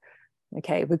here.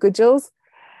 Okay, we're good, Jules.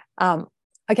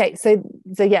 Okay, so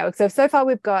far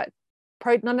we've got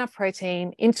not enough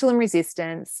protein, insulin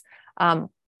resistance,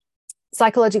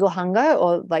 psychological hunger,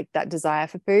 or like that desire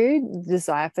for food,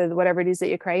 desire for whatever it is that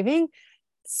you're craving,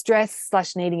 stress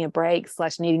 / needing a break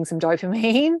 / needing some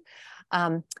dopamine,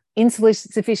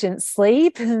 insufficient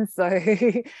sleep. So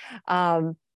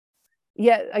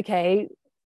okay.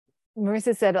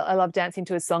 Marissa said, I love dancing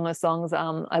to a song or songs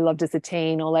I loved as a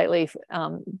teen or lately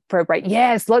for a break.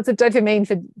 Yes, lots of dopamine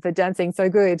for dancing. So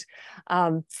good.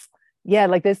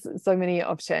 Like there's so many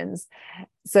options.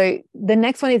 So the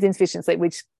next one is insufficient sleep,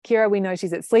 which Kira, we know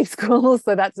she's at sleep school,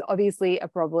 so that's obviously a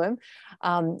problem.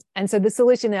 And so the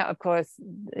solution now, of course,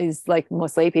 is like more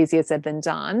sleep, easier said than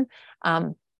done.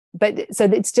 But so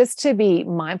it's just to be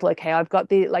mindful. Okay, I've got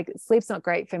sleep's not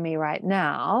great for me right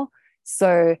now.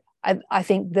 So I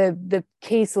think the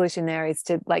key solution there is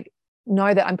to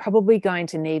know that I'm probably going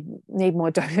to need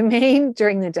more dopamine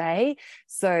during the day.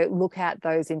 So look at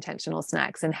those intentional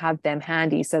snacks and have them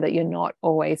handy so that you're not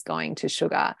always going to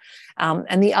sugar.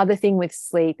 And the other thing with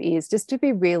sleep is just to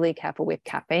be really careful with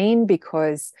caffeine,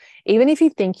 because even if you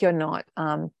think you're not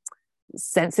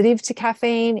sensitive to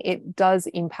caffeine, it does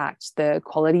impact the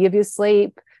quality of your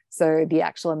sleep. So the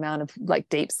actual amount of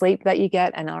deep sleep that you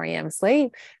get and REM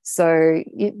sleep. So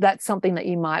that's something that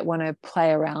you might want to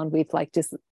play around with,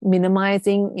 just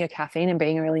minimizing your caffeine and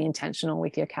being really intentional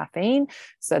with your caffeine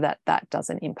so that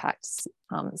doesn't impact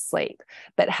sleep.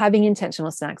 But having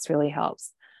intentional snacks really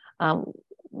helps.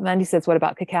 Mandy says, what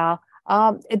about cacao?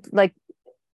 It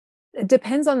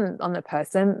depends on the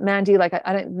person, Mandy.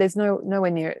 There's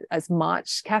nowhere near as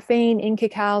much caffeine in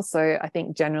cacao. So I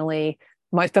think generally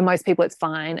for most people it's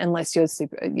fine, unless you're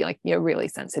you're really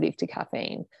sensitive to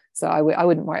caffeine. So I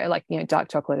wouldn't worry. Dark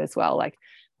chocolate as well,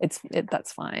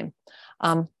 that's fine.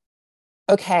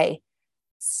 Okay,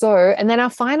 so and then our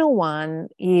final one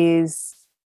is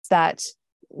that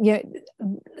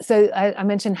so I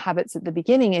mentioned habits at the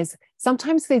beginning. Is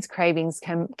sometimes these cravings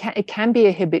can be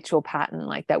a habitual pattern,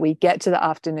 that we get to the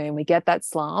afternoon, we get that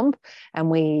slump, and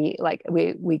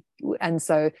and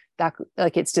so that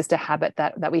it's just a habit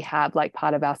that we have,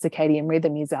 part of our circadian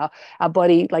rhythm is our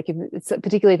body,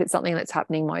 particularly if it's something that's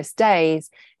happening most days,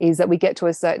 is that we get to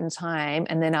a certain time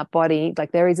and then our body,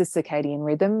 there is a circadian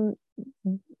rhythm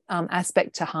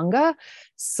aspect to hunger.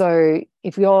 So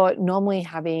if you're normally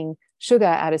having sugar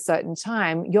at a certain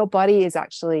time, your body is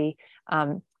actually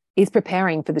is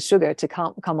preparing for the sugar to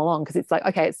come along, because it's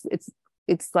okay,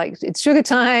 it's sugar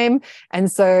time.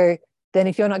 And so then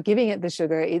if you're not giving it the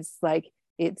sugar, it's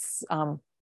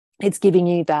giving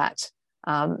you that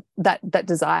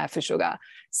desire for sugar.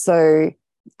 So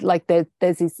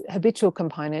there's this habitual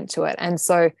component to it. And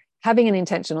so having an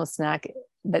intentional snack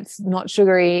that's not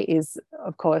sugary is,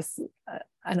 of course,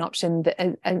 an option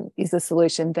and is a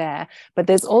solution there. But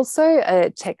there's also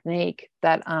a technique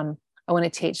that I want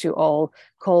to teach you all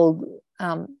called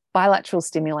bilateral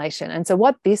stimulation. And so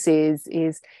what this is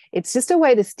it's just a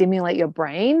way to stimulate your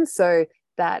brain so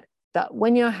that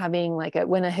when you're having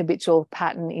when a habitual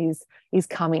pattern is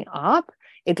coming up,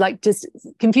 it just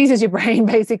confuses your brain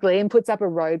basically and puts up a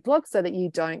roadblock so that you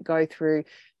don't go through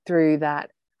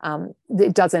that.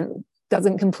 It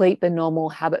doesn't complete the normal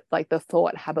habit, the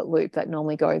thought habit loop that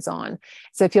normally goes on.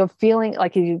 So if you're feeling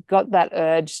if you've got that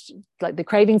urge, the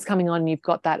cravings coming on, and you've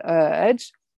got that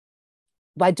urge,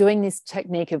 by doing this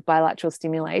technique of bilateral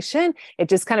stimulation, it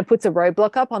just kind of puts a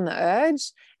roadblock up on the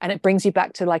urge and it brings you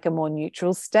back to like a more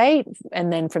neutral state.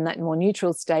 And then from that more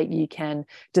neutral state, you can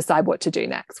decide what to do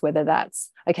next, whether that's,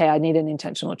 okay, I need an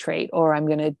intentional treat, or I'm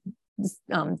going to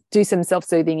do some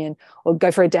self-soothing and or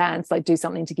go for a dance, like do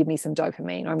something to give me some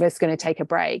dopamine, or I'm just going to take a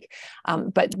break.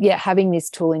 But yeah, having this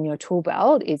tool in your tool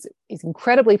belt is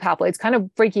incredibly powerful. It's kind of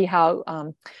freaky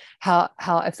how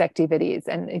effective it is.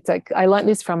 And it's like, I learned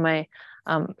this from my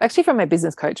actually from my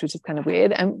business coach, which is kind of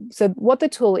weird. And so what the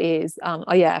tool is,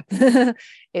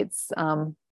 it's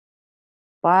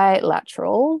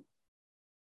bilateral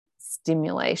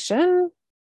stimulation.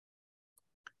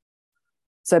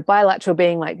 So bilateral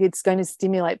being like it's going to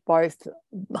stimulate both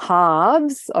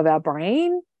halves of our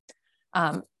brain.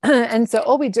 And so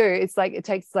all we do, it's like it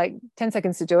takes like 10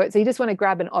 seconds to do it. So you just want to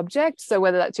grab an object. So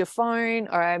whether that's your phone,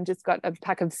 or I've just got a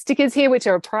pack of stickers here, which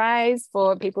are a prize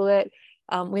for people that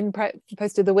win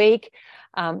post of the week,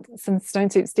 some Stone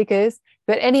Soup stickers,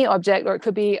 but any object, or it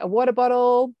could be a water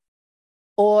bottle,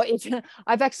 or if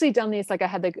I've actually done this, like I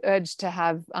had the urge to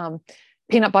have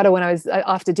peanut butter when I was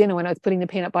after dinner, when I was putting the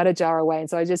peanut butter jar away. And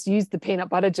so I just used the peanut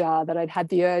butter jar that I'd had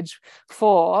the urge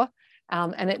for.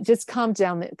 And it just comes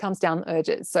down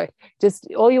urges. So just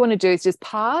all you want to do is just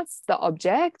pass the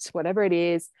object, whatever it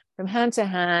is, from hand to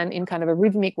hand in kind of a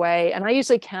rhythmic way. And I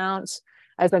usually count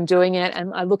as I'm doing it,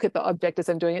 and I look at the object as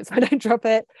I'm doing it so I don't drop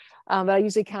it. But I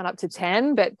usually count up to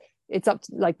 10, but it's up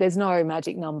to, like, there's no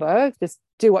magic number. Just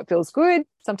do what feels good.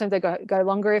 Sometimes I go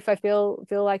longer if I feel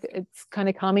like it's kind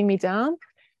of calming me down.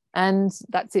 And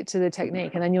that's it to the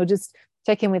technique. And then you'll just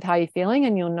check in with how you're feeling,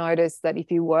 and you'll notice that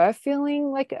if you were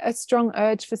feeling like a strong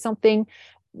urge for something,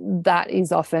 that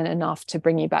is often enough to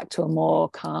bring you back to a more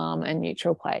calm and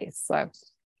neutral place. So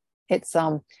it's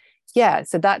so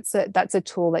that's a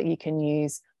tool that you can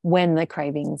use when the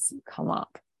cravings come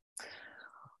up.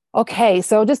 Okay,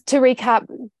 so just to recap,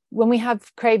 when we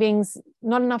have cravings,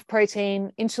 not enough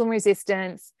protein, insulin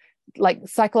resistance, like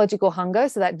psychological hunger,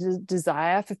 so that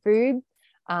desire for food,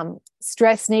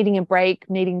 stress, needing a break,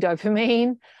 needing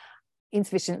dopamine,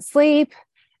 insufficient sleep,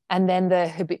 and then the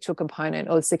habitual component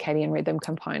or the circadian rhythm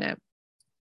component.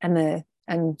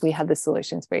 And we have the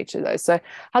solutions for each of those. So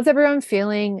how's everyone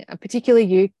feeling, particularly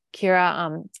you,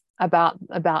 Kira,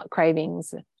 about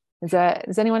cravings?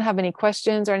 Does anyone have any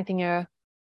questions or anything you're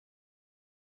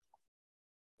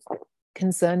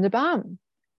concerned about?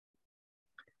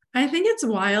 I think it's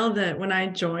wild that when I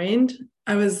joined,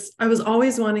 I was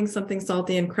always wanting something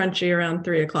salty and crunchy around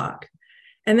 3:00.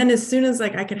 And then as soon as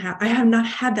like I have not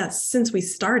had that since we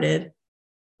started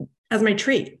as my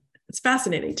treat. It's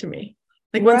fascinating to me.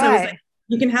 Like once I was like,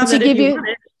 you can have that if you want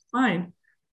it, it's fine.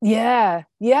 Yeah.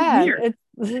 Weird.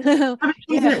 I've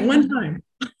chosen it one time.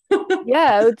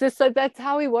 Yeah, it's just like that's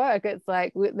how we work. It's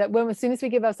like that when as soon as we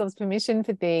give ourselves permission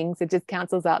for things, it just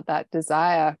cancels out that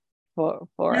desire for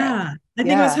it. I think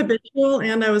it was habitual,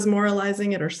 and I was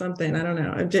moralizing it or something. I don't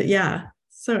know.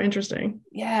 So interesting.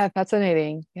 Yeah,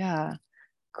 fascinating. Yeah,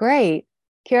 great.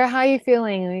 Kira, how are you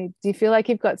feeling? Do you feel like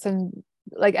you've got some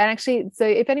like, and actually, so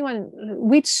if anyone,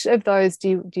 which of those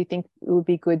do you think it would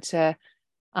be good to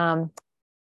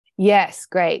yes,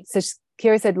 great. So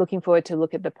Kira said looking forward to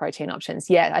look at the protein options.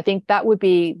 Yeah, I think that would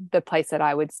be the place that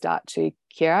I would start to,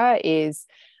 Kira, is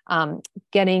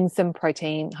getting some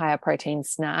higher protein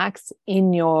snacks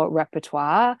in your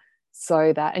repertoire,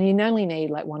 so that, and you only need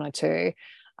like one or two.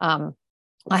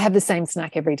 I have the same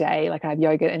snack every day. Like I have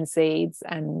yogurt and seeds,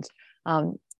 and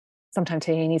sometimes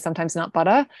tahini, sometimes nut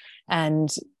butter,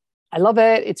 and I love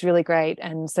it. It's really great.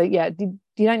 And so, yeah, you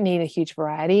don't need a huge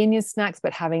variety in your snacks,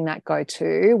 but having that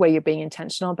go-to where you're being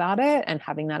intentional about it and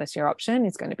having that as your option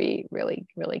is going to be really,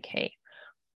 really key.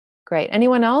 Great.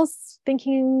 Anyone else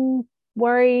thinking,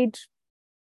 worried,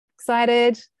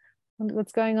 excited?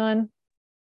 What's going on?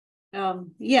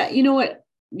 Yeah, you know what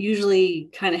usually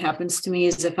kind of happens to me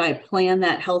is if I plan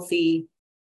that healthy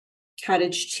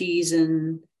cottage cheese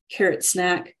and carrot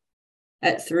snack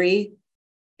at 3,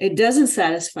 it doesn't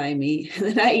satisfy me.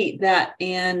 Then I eat that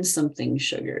and something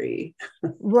sugary.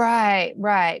 Right.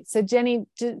 So Jenny,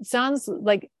 sounds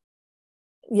like,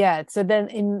 yeah. So then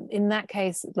in that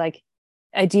case, like,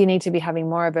 do you need to be having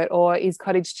more of it, or is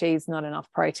cottage cheese not enough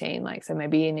protein? Like, so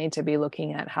maybe you need to be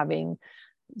looking at having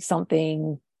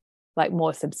something like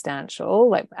more substantial,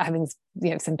 like having,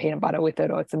 some peanut butter with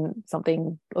it, or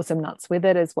something, or some nuts with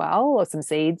it as well, or some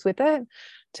seeds with it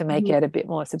to make it a bit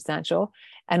more substantial.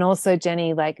 And also,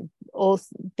 Jenny, like, also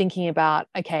thinking about,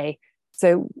 okay,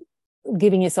 so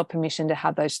giving yourself permission to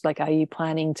have those, like, are you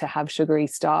planning to have sugary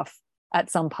stuff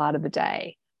at some part of the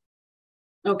day?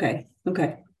 Okay.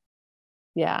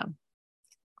 Yeah.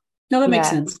 No, that makes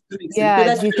Yeah. sense. That makes sense. Yeah. But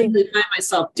that's Do you what I think? really find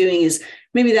myself doing is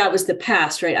maybe that was the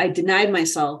past, right? I denied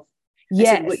myself. I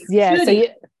said, Yes. Yeah. So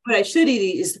what I should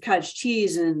eat is the cottage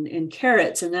cheese and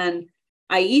carrots. And then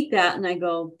I eat that and I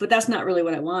go, but that's not really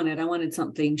what I wanted. I wanted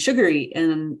something sugary.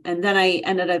 And then I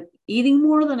ended up eating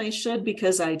more than I should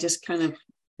because I just kind of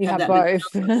you had have that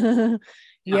both.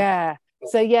 yeah. Yeah.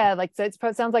 So yeah, like so it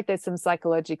sounds like there's some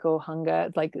psychological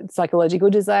hunger, like psychological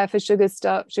desire for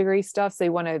sugary stuff. So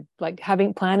you want to like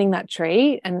planning that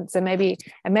treat. And so maybe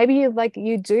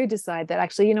you do decide that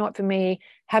actually, you know what, for me,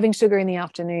 having sugar in the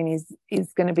afternoon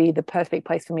is going to be the perfect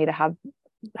place for me to have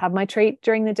my treat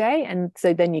during the day. And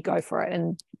so then you go for it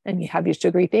and you have your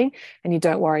sugary thing and you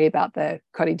don't worry about the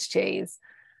cottage cheese.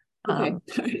 Okay. All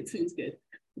right. Sounds good.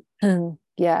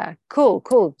 Yeah,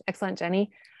 cool. Excellent, Jenny.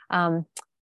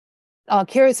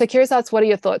 Curious asks, what are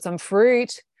your thoughts on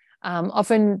fruit?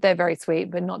 Often they're very sweet,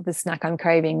 but not the snack I'm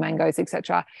craving, mangoes,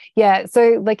 etc. Yeah,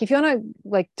 so like if you want to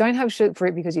like don't have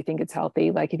fruit because you think it's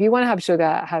healthy. Like if you want to have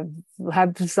sugar,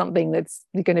 have something that's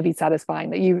going to be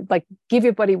satisfying, that you like give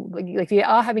your body, like if you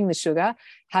are having the sugar,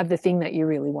 have the thing that you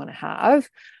really want to have.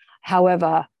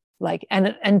 However, like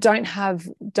and don't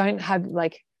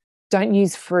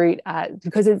use fruit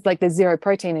because it's like there's zero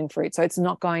protein in fruit, so it's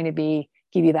not going to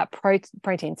give you that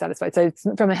protein satisfied. So it's,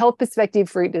 from a health perspective,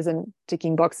 fruit isn't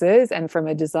ticking boxes, and from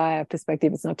a desire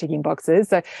perspective, it's not ticking boxes.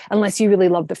 So unless you really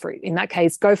love the fruit, in that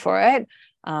case, go for it.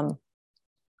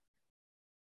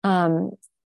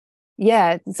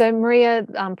 Yeah. So Maria,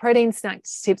 protein snack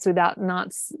tips without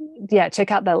nuts. Yeah,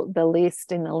 check out the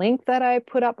list in the link that I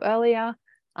put up earlier.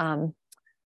 And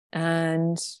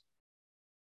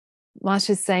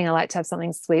Marsha's saying I like to have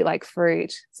something sweet like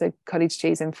fruit, so cottage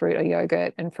cheese and fruit, or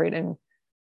yogurt and fruit and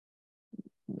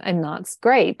nuts.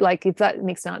 Great. Like if that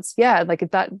mixed nuts, yeah, like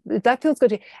if that feels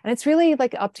good to you. And it's really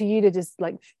like up to you to just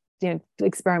like, you know,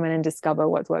 experiment and discover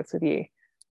what works with you.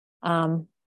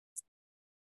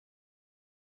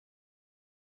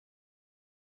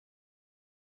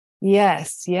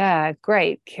 Yes, yeah,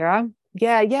 great, Kira.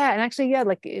 Yeah, and actually, yeah,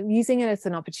 like using it as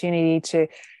an opportunity to,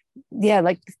 yeah,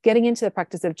 like getting into the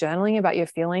practice of journaling about your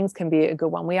feelings can be a good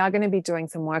one. We are going to be doing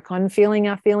some work on feeling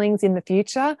our feelings in the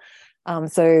future.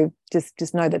 So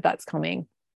just know that that's coming.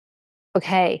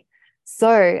 Okay.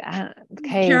 So,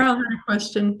 okay. Carol had a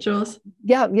question, Jules.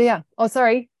 Yeah. Oh,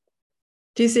 sorry.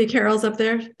 Do you see Carol's up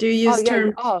there? Do you use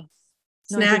term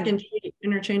snack and treat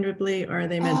interchangeably, or are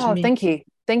they meant to mean?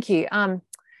 Thank you.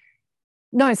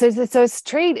 No, so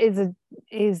treat is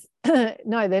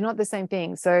no, they're not the same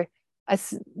thing. So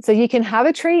you can have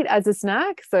a treat as a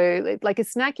snack. So like a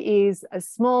snack is a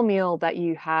small meal that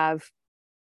you have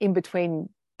in between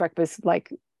breakfast,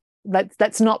 like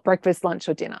that's not breakfast, lunch,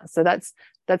 or dinner. So that's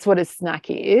what a snack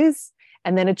is.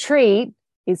 And then a treat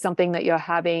is something that you're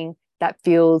having that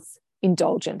feels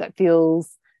indulgent, that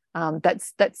feels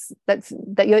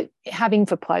that you're having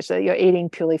for pleasure, you're eating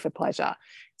purely for pleasure.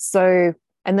 So,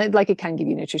 and then like it can give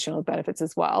you nutritional benefits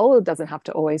as well. It doesn't have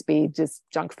to always be just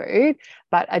junk food,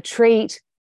 but a treat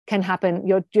can happen.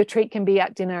 Your treat can be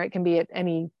at dinner, it can be at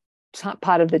any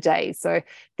part of the day. So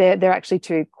they're actually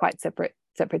two quite separate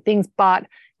things, but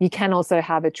you can also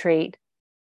have a treat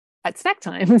at snack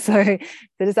time. So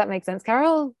does that make sense,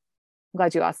 Carol? I'm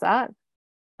glad you asked that.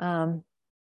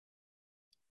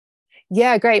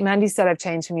 Yeah, great. Mandy said I've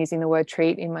changed from using the word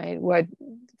treat in my word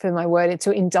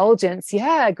to indulgence.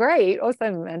 Yeah, great.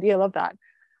 Awesome, Mandy. I love that.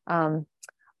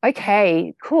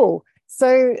 Okay, cool.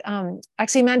 So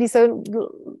actually, Mandy, so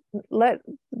let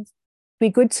be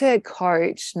good to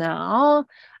coach now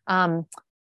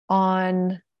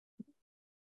on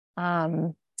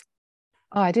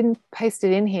I didn't paste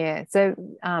it in here. So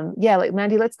yeah, like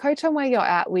Mandy, let's coach on where you're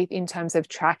at with in terms of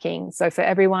tracking. So for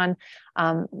everyone,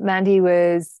 Mandy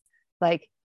was like,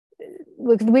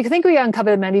 we think we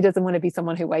uncovered Mandy doesn't want to be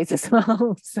someone who weighs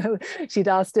herself. So she'd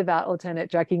asked about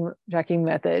alternate tracking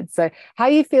methods. So how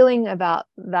are you feeling about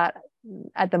that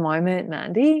at the moment,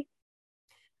 Mandy?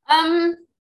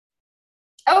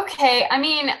 Okay. I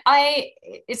mean,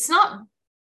 it's not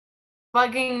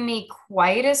bugging me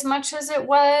quite as much as it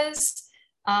was.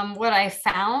 What I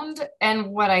found and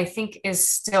what I think is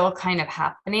still kind of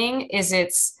happening is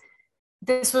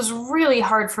this was really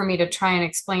hard for me to try and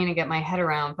explain and get my head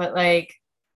around, but like,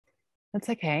 that's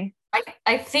okay.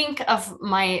 I think of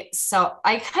myself,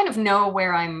 I kind of know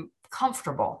where I'm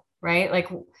comfortable, right? Like,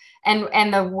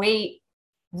 and the weight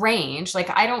range, like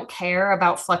I don't care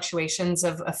about fluctuations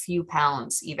of a few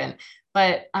pounds even,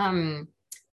 but I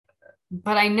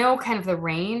know kind of the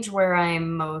range where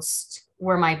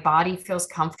where my body feels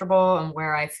comfortable and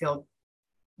where I feel,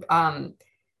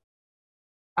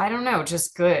 I don't know,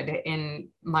 just good in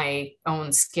my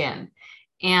own skin.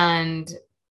 And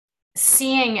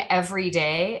seeing every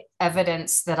day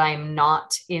evidence that I'm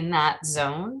not in that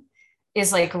zone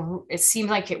is like, it seemed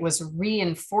like it was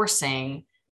reinforcing,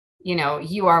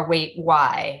 you are weight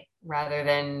Y, rather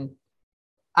than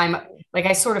I'm like,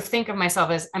 I sort of think of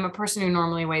myself as I'm a person who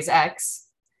normally weighs X.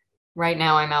 Right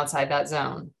now I'm outside that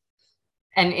zone.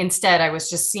 And instead I was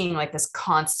just seeing like this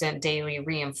constant daily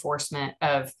reinforcement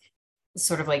of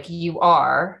sort of like, you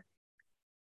are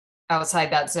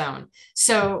outside that zone.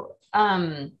 So,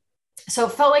 so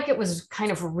it felt like it was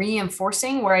kind of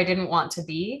reinforcing where I didn't want to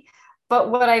be. But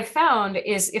what I found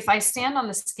is if I stand on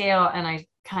the scale and I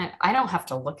don't have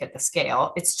to look at the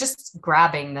scale. It's just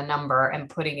grabbing the number and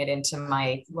putting it into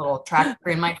my little tracker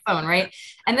in my phone, right?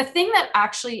 And the thing that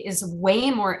actually is way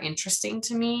more interesting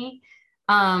to me,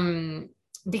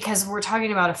 because we're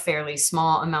talking about a fairly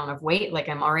small amount of weight, like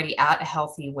I'm already at a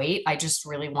healthy weight. I just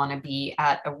really want to be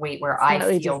at a weight where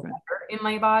I feel better in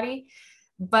my body.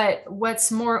 But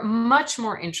what's much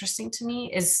more interesting to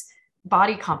me is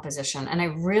body composition. And I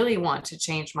really want to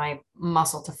change my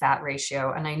muscle to fat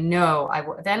ratio. And I know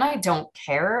then I don't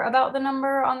care about the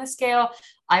number on the scale.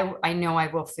 I know I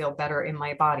will feel better in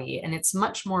my body. And it's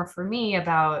much more for me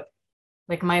about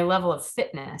like my level of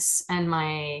fitness and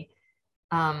my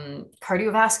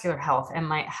cardiovascular health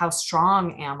and how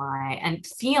strong am I and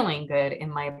feeling good in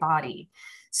my body.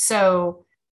 So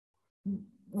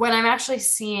when I'm actually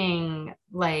seeing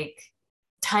like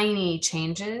tiny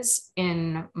changes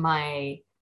in my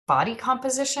body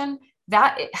composition,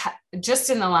 just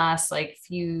in the last like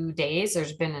few days,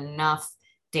 there's been enough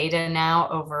data now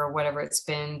over whatever it's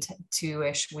been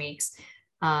 2-ish weeks,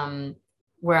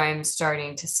 where I'm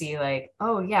starting to see like,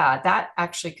 oh yeah, that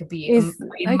actually could be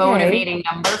a motivating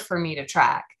number for me to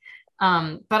track.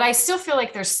 But I still feel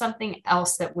like there's something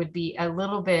else that would be a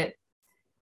little bit,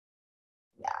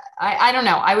 I don't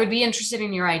know. I would be interested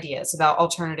in your ideas about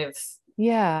alternative.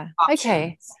 Yeah. Options.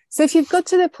 Okay. So if you think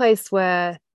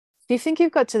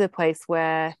you've got to the place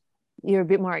where you're a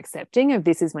bit more accepting of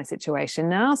this is my situation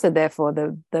now, so therefore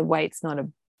the weight's not a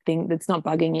thing that's not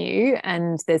bugging you,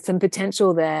 and there's some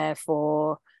potential there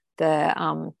for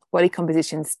the body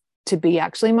compositions to be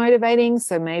actually motivating.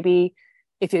 So maybe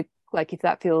if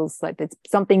that feels like there's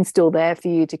something still there for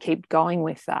you to keep going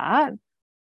with that.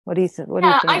 What do you think?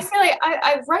 I feel like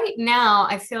I right now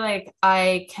I feel like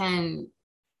I can.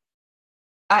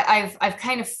 I've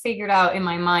kind of figured out in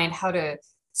my mind how to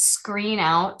screen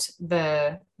out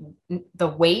the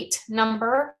weight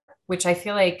number, which I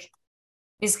feel like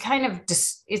is kind of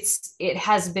it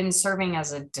has been serving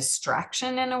as a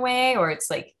distraction in a way, or it's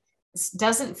like it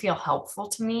doesn't feel helpful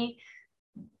to me.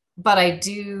 But I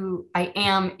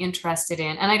am interested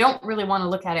in, and I don't really want to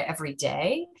look at it every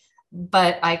day,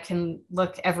 but I can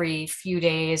look every few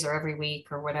days or every week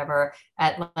or whatever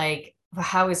at like,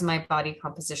 how is my body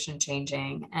composition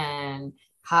changing, and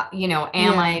how,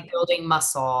 am I building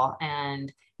muscle,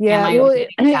 and am I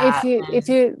if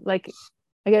you like,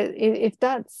 I guess if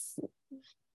that's,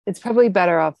 it's probably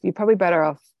better off, you're probably better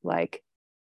off like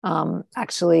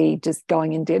actually just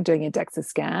going and doing a DEXA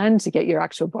scan to get your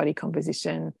actual body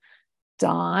composition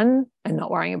done and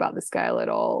not worrying about the scale at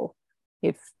all.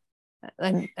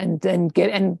 And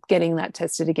getting that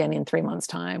tested again in 3 months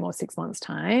time or 6 months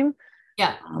time.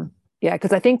 Yeah.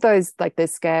 Because I think those like the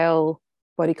scale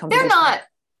body composition,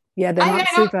 they're not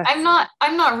super.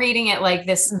 I'm not reading it like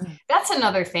this. That's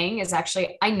another thing is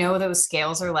actually, I know those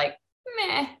scales are like,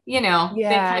 meh, they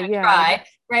kind of try,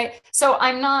 right? So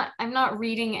I'm not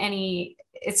reading any.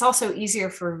 It's also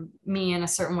easier for me in a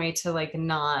certain way to like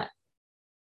not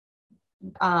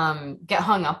get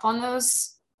hung up on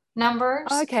those numbers.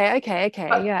 Okay.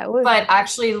 But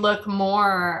actually look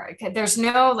more, there's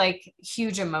no like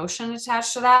huge emotion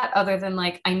attached to that, other than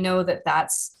like, I know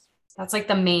that's like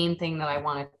the main thing that I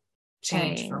want to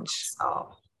change for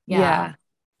myself. Yeah.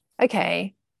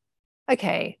 Okay.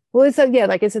 Well, it's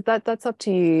like I said, that's up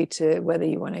to you to whether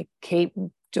you want to keep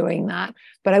doing that.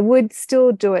 But I would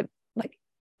still do it like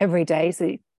every day,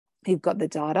 so you've got the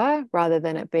data, rather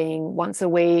than it being once a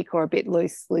week or a bit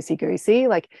loosey-goosey.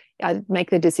 Like I'd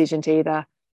make the decision to either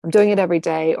I'm doing it every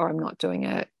day or I'm not doing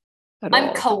it at all.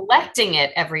 I'm collecting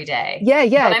it every day.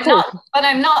 Yeah, cool. But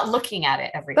I'm not looking at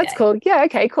it every day. That's cool. Yeah,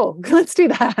 okay, cool. Let's do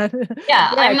that. I'm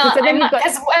not,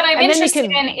 because what I'm interested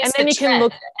in is the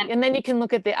trend. And then you can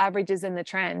look at the averages and the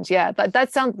trend. Yeah,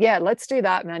 that sounds, let's do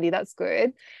that, Mandy. That's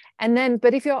good. And then,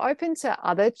 but if you're open to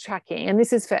other tracking, and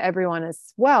this is for everyone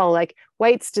as well, like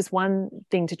weight's just one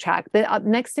thing to track. The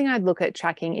next thing I'd look at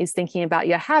tracking is thinking about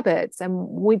your habits and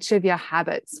which of your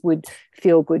habits would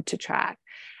feel good to track.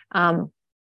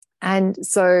 And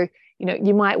so,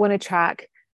 you might want to track,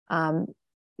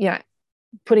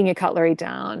 putting your cutlery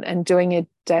down and doing a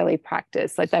daily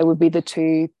practice. Like they would be the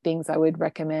two things I would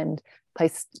recommend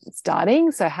place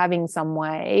starting. So having some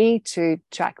way to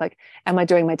track, like, am I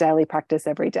doing my daily practice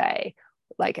every day?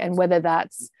 Like, and whether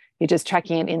that's you're just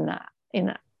tracking it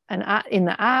in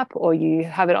the app, or you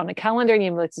have it on a calendar and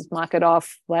you let's just mark it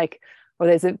off, like, or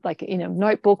there's a like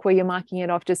notebook where you're marking it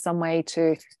off, just some way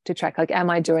to track, like, am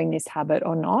I doing this habit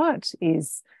or not,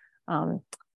 is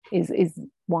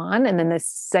one. And then the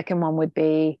second one would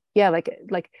be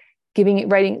like giving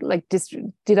it rating, like just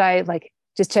did I like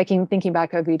just checking, thinking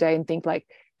back over your day and think like,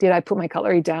 did I put my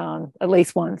cutlery down at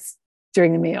least once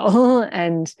during the meal?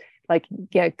 And like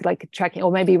tracking,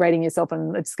 or maybe rating yourself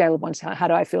on a scale of 1 to how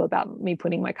do I feel about me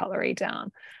putting my cutlery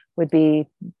down would be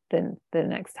the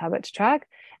next habit to track.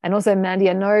 And also, Mandy,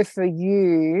 I know for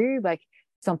you, like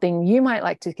something you might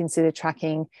like to consider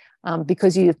tracking,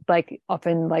 because you like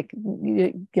often like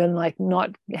you're like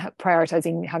not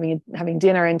prioritizing having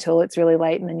dinner until it's really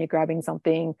late and then you're grabbing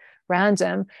something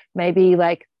random. Maybe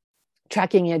like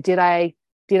tracking it. Did I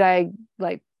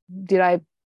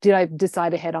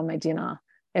decide ahead on my dinner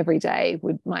every day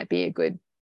might be a good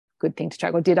thing to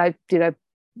track. Or did I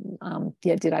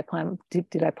plan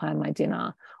my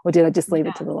dinner, or did I just leave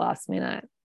it to the last minute?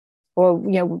 Or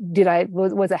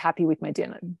was I happy with my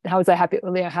dinner? How was I happy?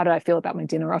 How did I feel about my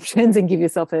dinner options? And give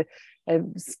yourself a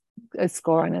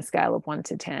score on a scale of 1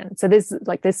 to 10. So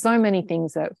there's so many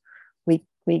things that we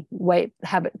weight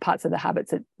parts of the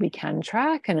habits that we can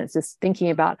track, and it's just thinking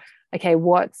about, okay,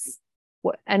 what,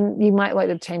 and you might like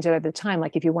to change it over time.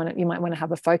 Like if you might want to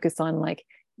have a focus on like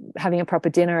having a proper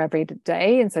dinner every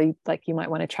day, and so you might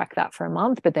want to track that for a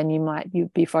month, but then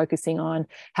you'd be focusing on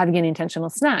having an intentional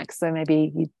snack. So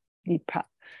maybe you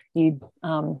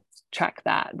track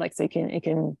that, like, so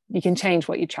you can change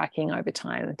what you're tracking over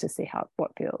time to see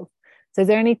what feels. So is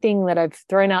there anything that I've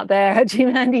thrown out there at you,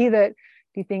 Mandy, that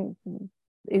you think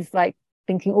is like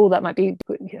thinking, oh, that might be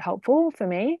helpful for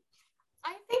me?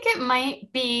 I think it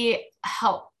might be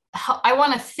help. I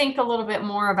want to think a little bit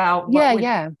more about what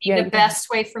would be the best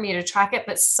way for me to track it,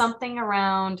 but something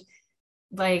around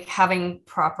like having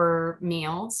proper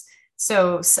meals.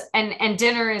 So, and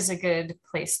dinner is a good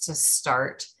place to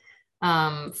start,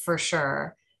 for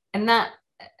sure. And that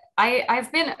I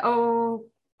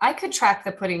could track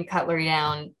the putting cutlery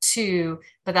down too,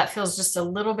 but that feels just a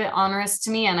little bit onerous to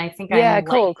me. And I think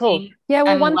cool. Yeah,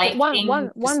 well, one's like,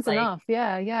 enough.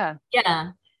 Yeah.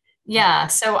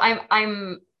 So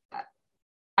I'm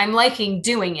liking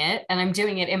doing it, and I'm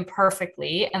doing it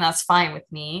imperfectly, and that's fine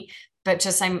with me. But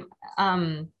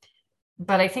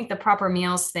but I think the proper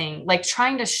meals thing, like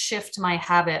trying to shift my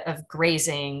habit of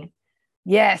grazing,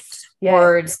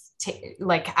 towards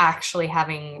like actually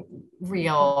having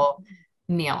real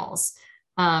meals.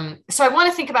 So I want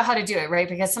to think about how to do it, right?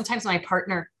 Because sometimes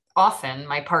often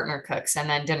my partner cooks and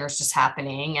then dinner's just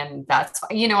happening, and that's,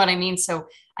 you know what I mean? So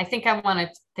I think I want to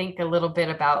think a little bit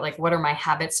about like, what are my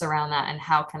habits around that, and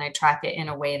how can I track it in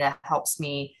a way that helps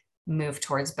me move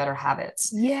towards better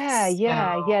habits?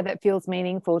 That feels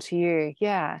meaningful to you.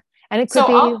 And it could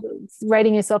be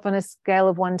rating yourself on a scale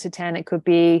of 1 to 10. It could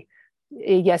be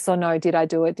yes or no. Did I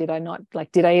do it? Did I not?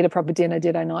 Like, did I eat a proper dinner?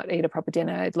 Did I not eat a proper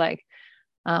dinner? Like,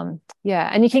 and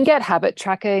you can get habit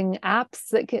tracking apps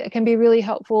that can be really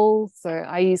helpful. So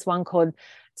I use one called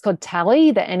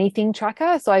Tally, the anything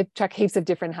tracker. So I track heaps of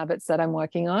different habits that I'm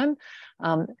working on.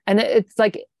 And it's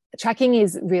like, tracking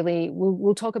is really,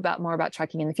 we'll talk more about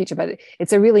tracking in the future, but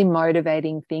it's a really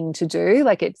motivating thing to do.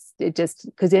 Like it just,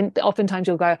 because then oftentimes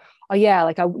you'll go, oh yeah,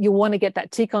 like you want to get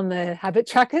that tick on the habit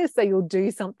tracker. So you'll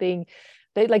do something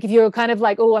that, like, if you're kind of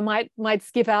like, oh, I might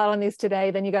skip out on this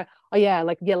today, then you go, oh yeah,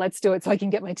 like, yeah, let's do it so I can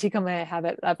get my tick on my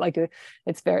habit.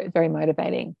 It's very, very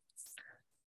motivating.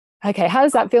 Okay. How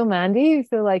does that feel, Mandy? You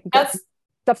feel like that's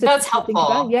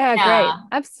helpful. Yeah, great.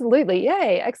 Absolutely.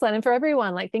 Yay. Excellent. And for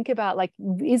everyone, like, think about, like,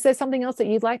 is there something else that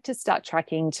you'd like to start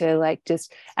tracking to, like,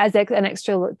 just as an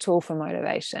extra tool for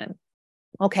motivation?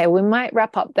 Okay, we might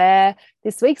wrap up there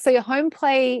this week. So your home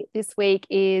play this week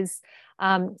is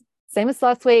same as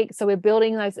last week. So we're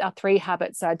building our 3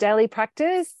 habits. So our daily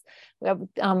practice, we're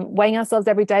weighing ourselves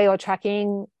every day or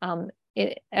tracking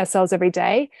ourselves every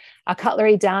day, a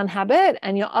cutlery down habit,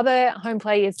 and your other home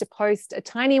play is to post a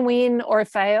tiny win or a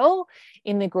fail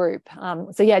in the group.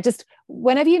 So yeah, just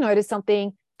whenever you notice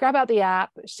something, grab out the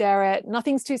app, share it.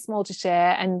 Nothing's too small to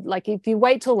share. And like, if you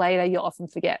wait till later, you'll often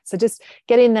forget. So just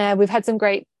get in there. We've had some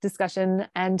great discussion,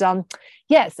 and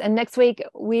yes, and next week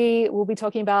we will be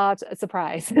talking about a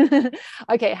surprise.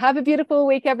 Okay, have a beautiful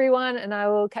week, everyone, and I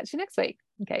will catch you next week.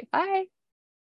 Okay, bye.